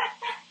cups?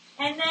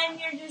 And then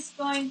you're just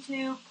going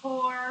to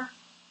pour...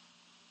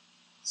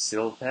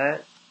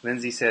 Silpat?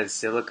 Lindsay says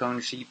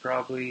silicone sheet,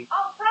 probably.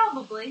 Oh, probably.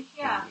 Probably,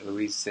 yeah. And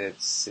Louise said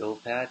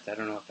silpat. I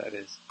don't know what that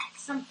is.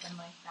 Something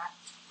like that.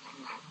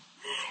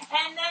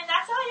 And then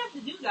that's all you have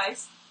to do,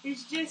 guys,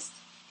 is just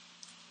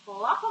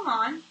plop them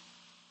on.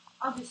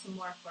 I'll do some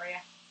more for you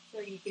so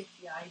you get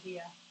the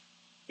idea.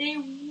 They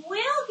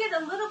will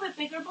get a little bit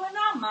bigger, but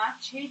not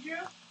much. Hey, Drew?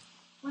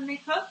 When they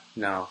cook?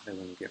 No, they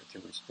wouldn't get too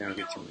much. They don't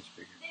get too much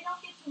bigger. They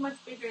don't get too much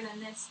bigger than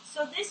this.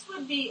 So this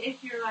would be,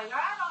 if you're like,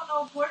 I don't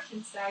know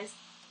portion size,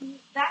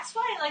 that's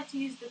why I like to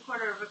use the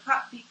 1/4 of a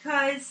cup,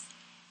 because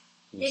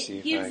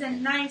it gives a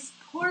nice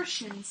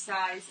portion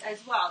size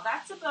as well.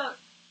 That's about,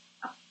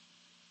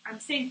 I'm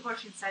saying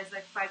portion size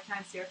like 5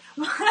 times here,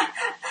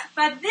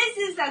 but this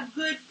is a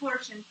good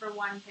portion for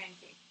one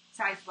pancake,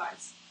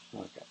 size-wise.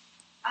 Okay.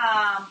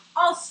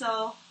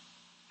 Also,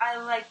 I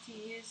like to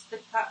use the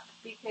cup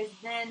because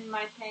then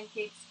my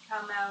pancakes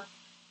come out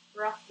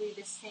roughly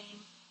the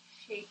same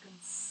shape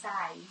and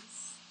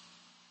size.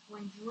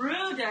 When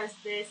Drew does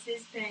this,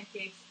 his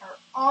pancakes are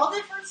all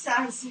different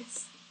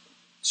sizes.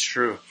 It's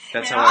true.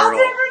 That's and how I all roll.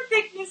 different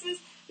thicknesses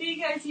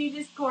because he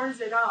just pours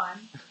it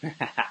on.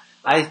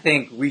 I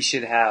think we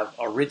should have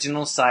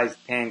original sized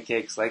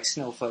pancakes like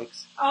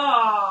snowflakes.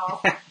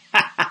 Oh.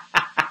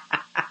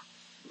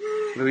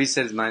 Louise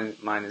says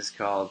mine is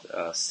called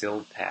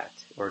silpat.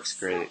 Works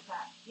great.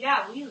 Silpat.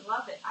 Yeah, we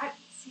love it. I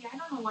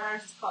don't know what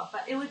ours is called,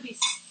 but it would be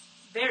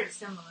very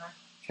similar.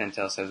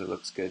 Chantel says it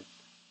looks good.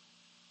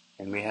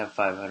 And we have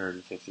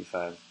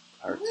 555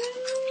 hearts.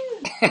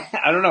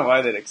 I don't know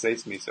why that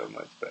excites me so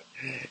much, but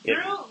it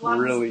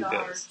really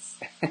does.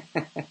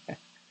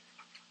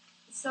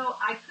 So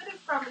I could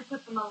have probably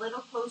put them a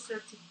little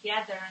closer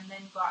together and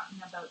then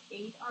gotten about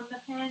 8 on the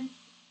pen,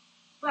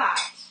 but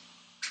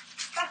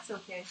that's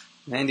okay.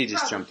 Mandy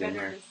just jumped in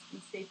here.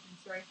 Hey,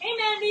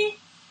 Mandy.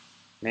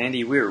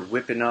 Mandy, we're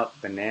whipping up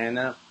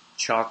banana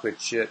chocolate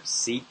chip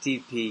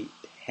CTP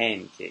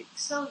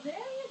pancakes. So there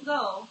you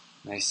go.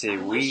 And I say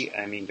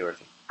I mean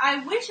Dorothy.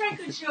 I wish I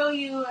could show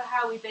you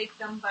how we bake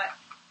them, but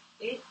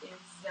it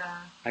is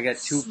I got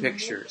 2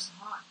 pictures.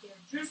 Hot here.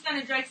 Drew's going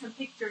to drag some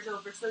pictures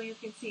over so you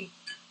can see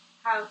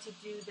how to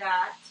do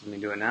that. Let me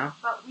do it now.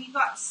 But we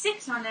got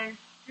 6 on there.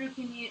 Drew,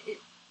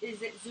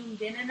 is it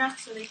zoomed in enough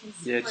so they can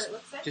see what it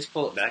looks like? Just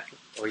pull it back.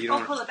 Or you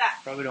don't pull it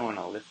back. Probably don't want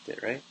to lift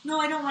it, right? No,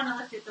 I don't want to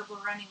lift it, though.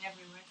 We're running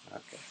everywhere.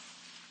 Okay.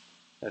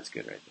 That's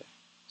good right there.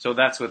 So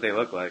that's what they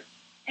look like.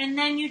 And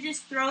then you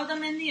just throw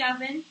them in the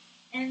oven,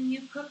 and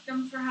you cook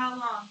them for how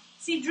long?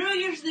 See, Drew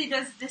usually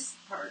does this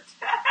part.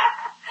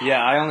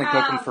 Yeah, I only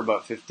cook them for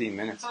about 15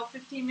 minutes. About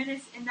 15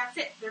 minutes, and that's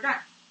it. They're done.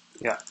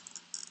 Yeah.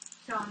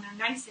 So they're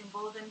nice and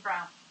golden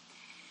brown.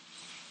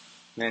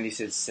 Mandy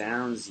says,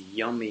 sounds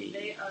yummy.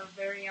 They are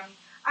very yummy.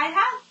 I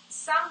have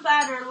some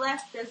batter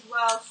left as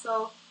well,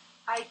 so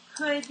I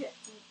could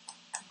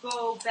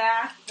go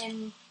back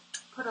and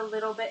put a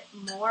little bit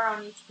more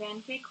on each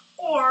pancake,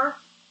 or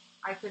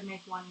I could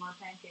make one more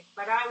pancake.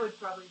 But I would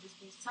probably just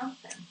do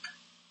something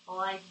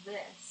like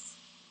this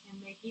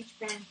and make each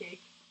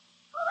pancake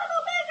a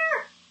little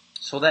bigger.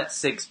 So that's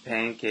 6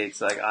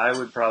 pancakes. Like, I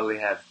would probably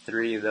have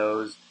 3 of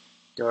those.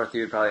 Dorothy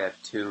would probably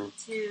have 2.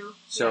 2.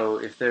 So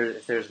if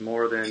there's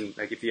more than,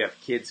 like, if you have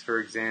kids, for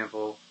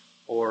example,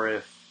 or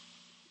if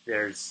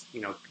there's,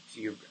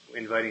 you're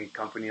inviting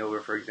company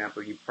over, for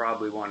example, you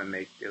probably want to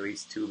make at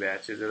least 2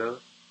 batches of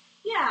those.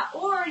 Yeah,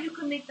 or you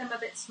can make them a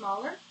bit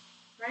smaller,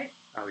 right?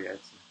 Oh, yeah,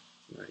 it's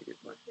a really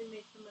good point. You can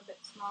make them a bit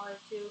smaller,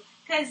 too.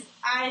 Because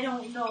I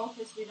don't know,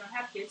 because we don't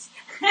have kids.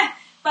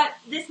 But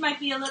this might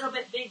be a little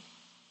bit big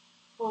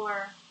for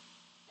a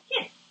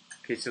kid.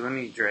 Okay, so let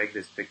me drag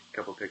this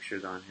couple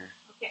pictures on here.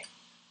 Okay.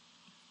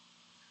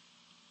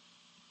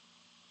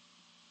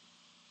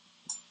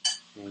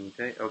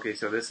 Okay,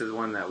 so this is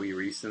one that we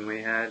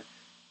recently had.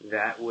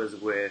 That was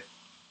with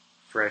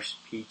fresh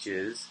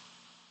peaches,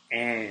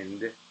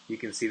 and you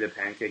can see the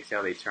pancakes,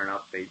 how they turn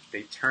out.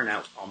 They turn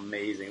out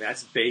amazing.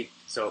 That's baked.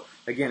 So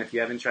again, if you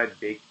haven't tried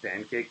baked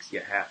pancakes, you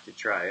have to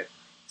try it.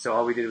 So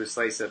all we did was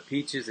slice up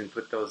peaches and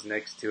put those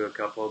next to a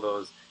couple of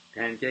those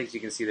pancakes. You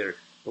can see they're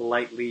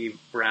lightly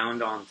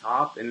browned on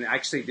top, and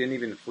actually didn't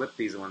even flip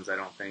these ones, I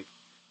don't think.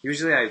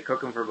 Usually I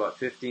cook them for about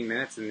 15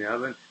 minutes in the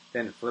oven,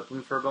 then flip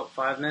them for about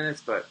 5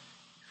 minutes, but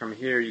from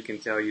here you can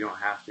tell you don't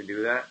have to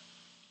do that.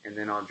 And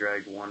then I'll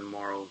drag one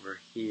more over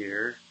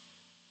here,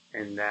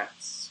 and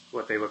that's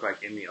what they look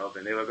like in the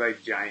oven. They look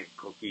like giant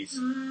cookies.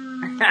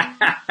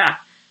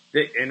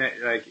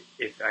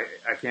 If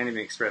I can't even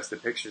express the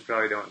pictures,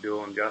 probably don't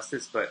do them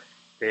justice, but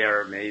they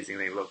are amazing.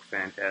 They look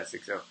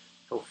fantastic. So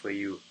hopefully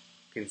you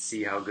can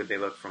see how good they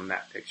look from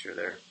that picture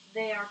there.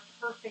 They are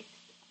perfect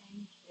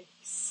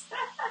pancakes.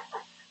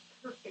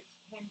 Perfect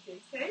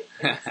pancakes, eh?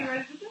 See what I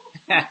did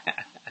there?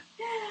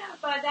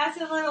 But that's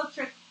a little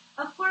trick.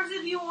 Of course,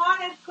 if you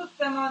want to cook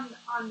them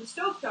on the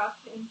stovetop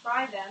and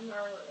fry them,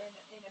 or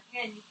in a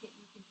pan, you can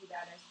do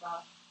that as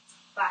well.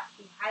 But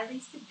we highly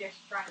suggest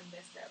trying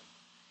this out.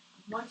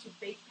 Once you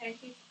bake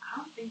pancakes, I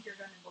don't think you're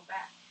going to go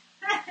back.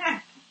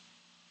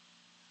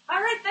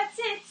 All right, that's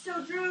it.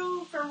 So,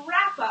 Drew, for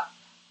wrap up,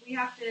 we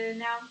have to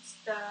announce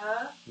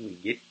We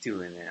get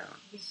to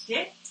announce.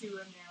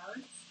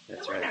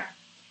 the winner.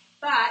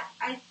 But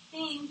I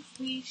think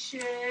we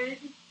should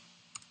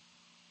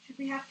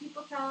we have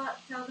people tell us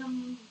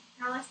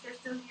they're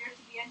still here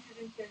to be entered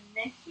into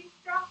next week's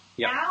draw?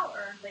 Yep. Now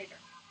or later?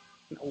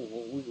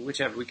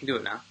 Whichever. We can do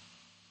it now.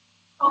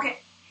 Okay.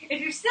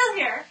 If you're still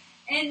here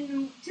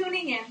and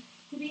tuning in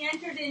to be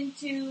entered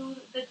into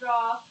the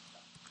draw,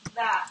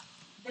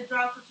 the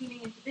draw for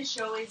tuning into this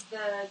show is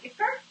the gift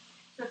card.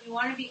 So if you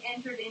want to be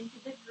entered into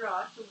the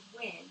draw to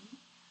win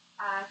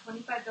a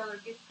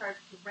 $25 gift card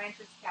to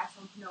Rancher's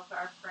Castle in Pinoca,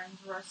 our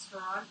friend's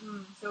restaurant.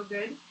 So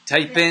good.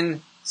 Type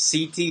in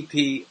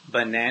CTP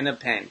Banana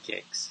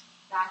Pancakes.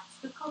 That's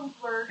the code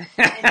word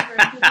to enter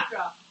into the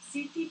draw.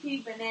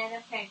 CTP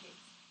Banana Pancakes.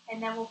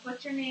 And then we'll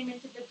put your name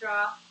into the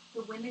draw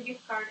to win the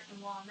gift card,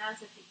 and we'll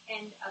announce at the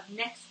end of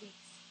next week's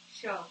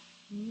show.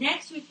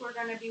 Next week we're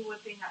going to be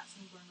whipping up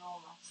some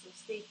granola, so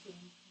stay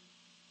tuned.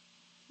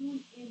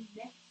 Tune in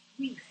next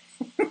week.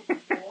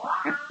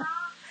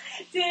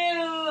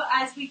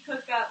 As we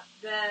cook up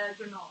the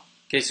granola.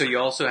 Okay, so you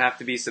also have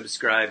to be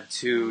subscribed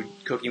to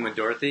Cooking with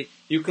Dorothy.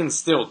 You can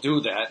still do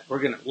that.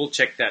 We'll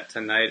check that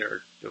tonight,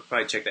 or we'll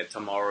probably check that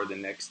tomorrow or the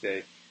next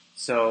day.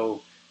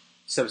 So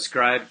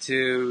subscribe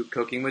to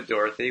Cooking with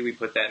Dorothy. We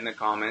put that in the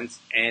comments,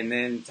 and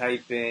then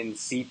type in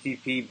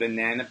CTP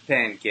Banana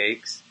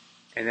Pancakes,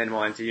 and then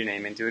we'll enter your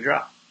name into a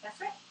draw. That's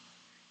right.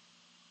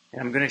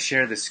 And I'm going to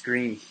share the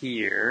screen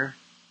here.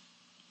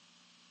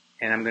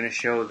 And I'm going to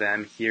show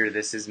them here,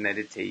 this is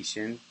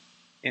meditation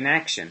in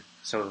action.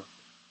 So,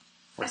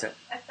 what's that?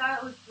 I thought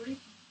it was breathe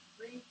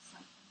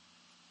something.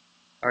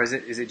 Or is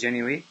it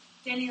Jenny Lee?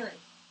 Jenny Lee.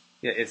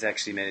 Yeah, it's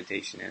actually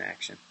meditation in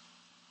action.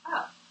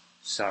 Oh.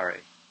 Sorry.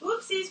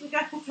 Oopsies, we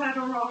got the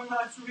title wrong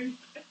last week.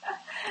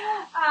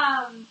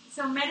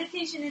 So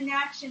meditation in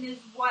action is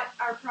what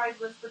our prize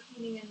was for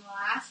tuning in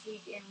last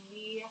week, and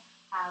we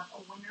have a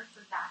winner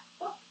for that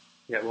book.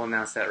 Yeah, we'll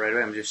announce that right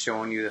away. I'm just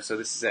showing you. So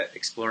this is at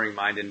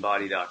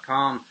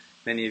exploringmindandbody.com.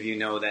 Many of you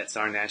know that's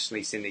our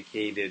nationally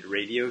syndicated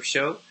radio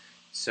show.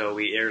 So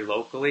we air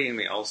locally, and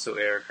we also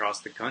air across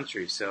the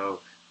country.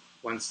 So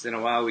once in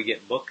a while we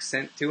get books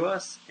sent to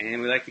us,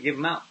 and we like to give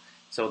them out.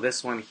 So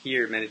this one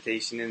here,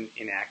 Meditation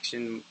in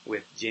Action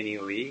with Jenny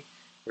Lee,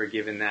 we're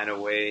giving that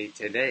away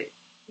today.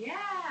 Yeah,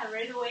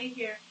 right away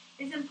here.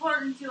 It's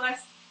important to us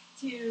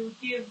to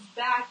give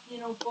back. You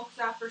know, books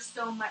offer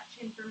so much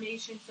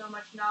information, so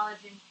much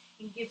knowledge, and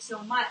give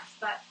so much,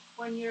 but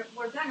when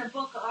we're done a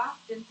book,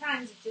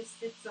 oftentimes it just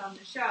sits on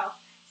the shelf.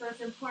 So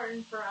it's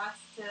important for us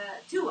to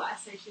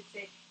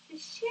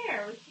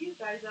share with you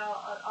guys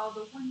all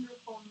the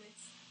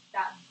wonderfulness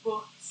that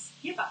books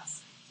give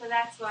us. So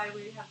that's why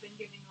we have been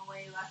giving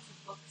away lots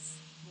of books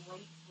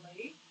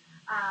lately.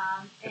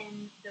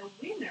 And the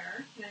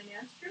winner, can I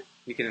announce, Drew?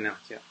 You can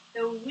announce, yeah.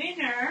 The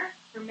winner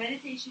for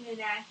Meditation in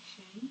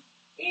Action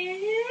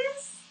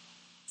is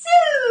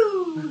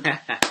Sue!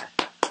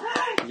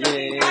 So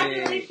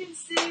congratulations,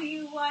 Sue.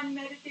 You won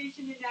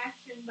Meditation in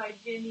Action by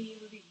Jenny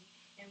Lee,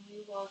 and we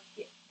will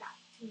get that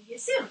to you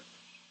soon.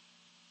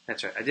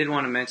 That's right. I did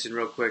want to mention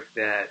real quick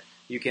that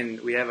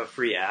we have a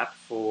free app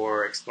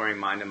for Exploring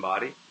Mind and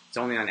Body. It's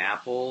only on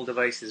Apple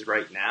devices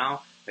right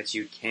now, but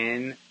you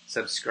can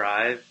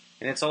subscribe.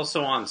 And it's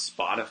also on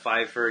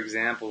Spotify, for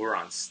example. We're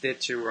on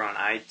Stitcher, we're on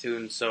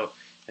iTunes. So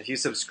if you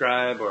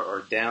subscribe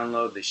or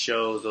download the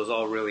shows, those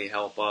all really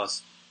help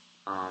us.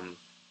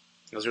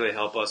 Those really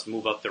help us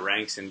move up the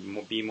ranks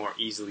and be more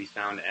easily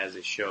found as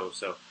a show.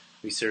 So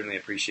we certainly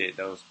appreciate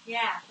those.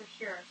 Yeah, for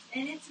sure.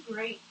 And it's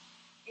great.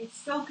 It's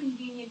so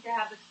convenient to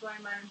have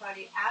Exploring Mind and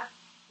Body app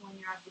when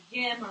you're at the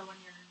gym or when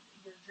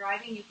you're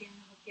driving. You can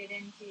hook it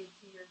into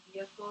your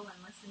vehicle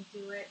and listen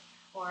to it.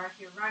 Or if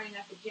you're running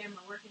at the gym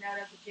or working out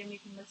at the gym, you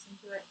can listen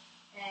to it.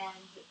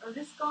 Or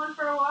just going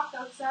for a walk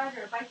outside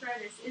or a bike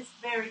ride. It's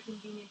very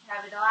convenient to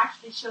have it. It'll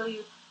actually show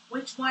you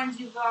which ones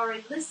you've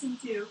already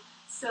listened to,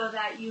 so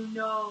that you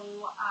know,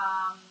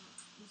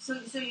 so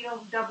you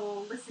don't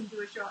double listen to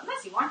a show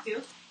unless you want to.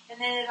 And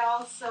then it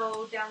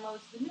also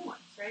downloads the new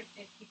ones, right?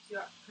 It keeps you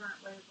up current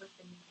with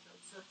the new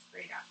shows, so it's a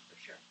great app for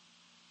sure.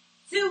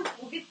 Sue,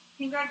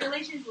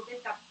 congratulations. We'll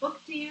get that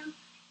book to you,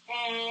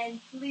 and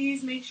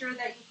please make sure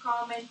that you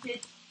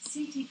commented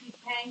CTP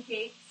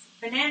Pancakes,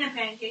 Banana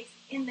Pancakes,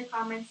 in the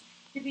comments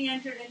to be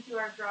entered into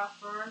our draw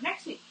for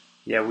next week.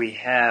 Yeah, we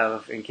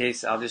have,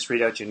 I'll just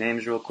read out your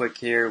names real quick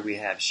here. We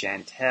have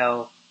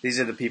Chantel. These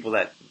are the people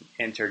that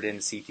entered in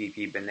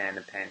CTP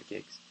Banana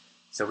Pancakes.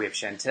 So we have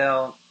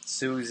Chantel,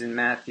 Susan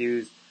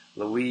Matthews,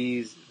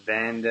 Louise,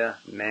 Vanda,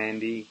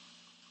 Mandy,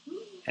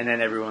 and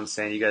then everyone's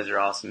saying, you guys are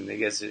awesome.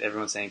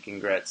 Everyone's saying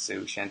congrats,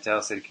 Sue.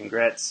 Chantel said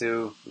congrats,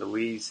 Sue.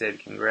 Louise said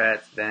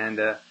congrats.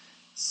 Vanda.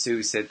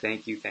 Sue said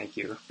thank you.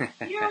 You're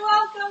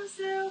welcome,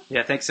 Sue.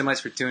 Yeah, thanks so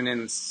much for tuning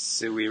in,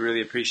 Sue. We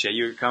really appreciate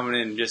you coming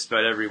in just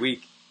about every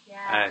week.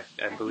 Yeah,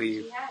 I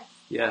believe. Yes.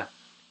 Yeah.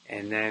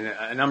 And then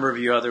a number of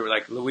you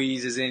like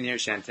Louise is in here,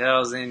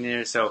 Chantel's in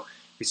here, so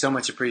we so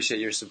much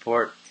appreciate your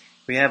support.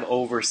 We have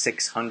over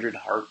 600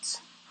 hearts.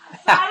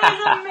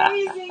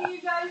 That is amazing,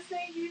 you guys.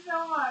 Thank you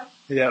so much.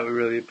 Yeah, we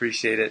really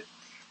appreciate it.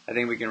 I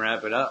think we can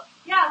wrap it up.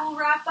 yeah, we'll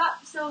wrap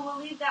up. So we'll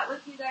leave that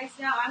with you guys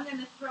now. I'm going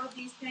to throw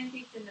these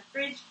pancakes in the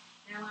fridge,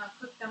 and I'm going to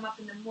cook them up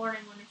in the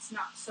morning when it's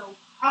not so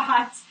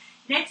hot.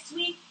 Next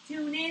week,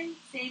 tune in.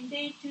 Same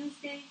day,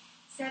 Tuesday,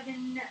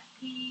 7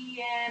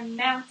 p.m.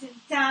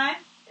 Mountain Time.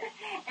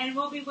 And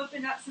we'll be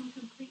whipping up some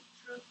Complete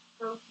Truth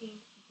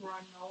protein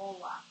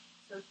granola.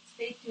 So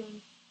stay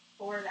tuned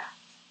for that.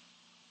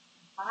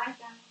 Bye,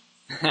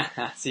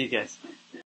 guys. See you guys.